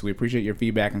reviews. We appreciate your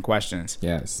feedback and questions.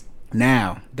 Yes.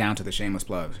 Now, down to the shameless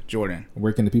plugs. Jordan.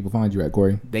 Where can the people find you at,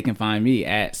 Corey? They can find me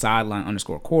at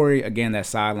sideline_Corey. Again,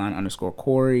 that's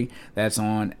sideline_Corey. That's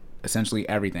on essentially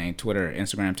everything. Twitter,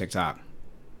 Instagram, TikTok.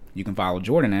 You can follow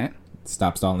Jordan at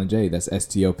Stop Stalling J. That's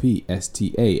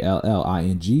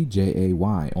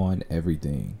STOPSTALLINGJAY on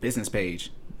everything. business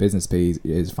page. Business page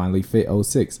is Finally Fit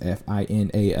 06,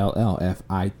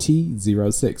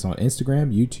 FINALLFIT06 on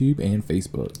Instagram, YouTube, and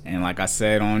Facebook. And like I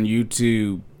said on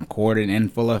YouTube, recorded in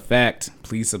full effect.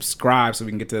 Please subscribe so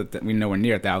we can get to we're nowhere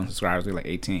near 1,000 subscribers. We're like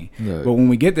 18. Look. But when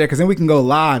we get there, because then we can go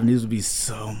live and these will be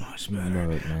so much better.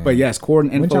 Look, man. But yes,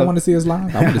 Corden in When full y'all want to see us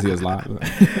live? I want to see us live.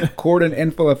 Corden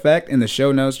in full effect. In the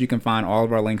show notes, you can find all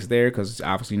of our links there because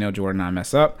obviously Jordan and I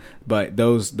mess up. But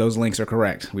those links are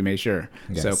correct. We made sure.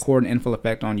 Yes. So Corden in full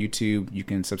effect on YouTube. You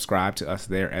can subscribe to us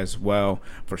there as well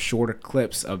for shorter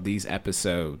clips of these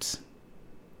episodes.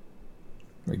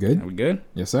 We good? Are we good?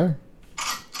 Yes, sir.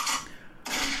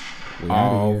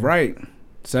 All right.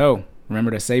 So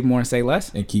remember to save more and say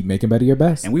less. And keep making better your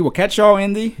best. And we will catch y'all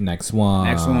in the next one.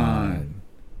 next one.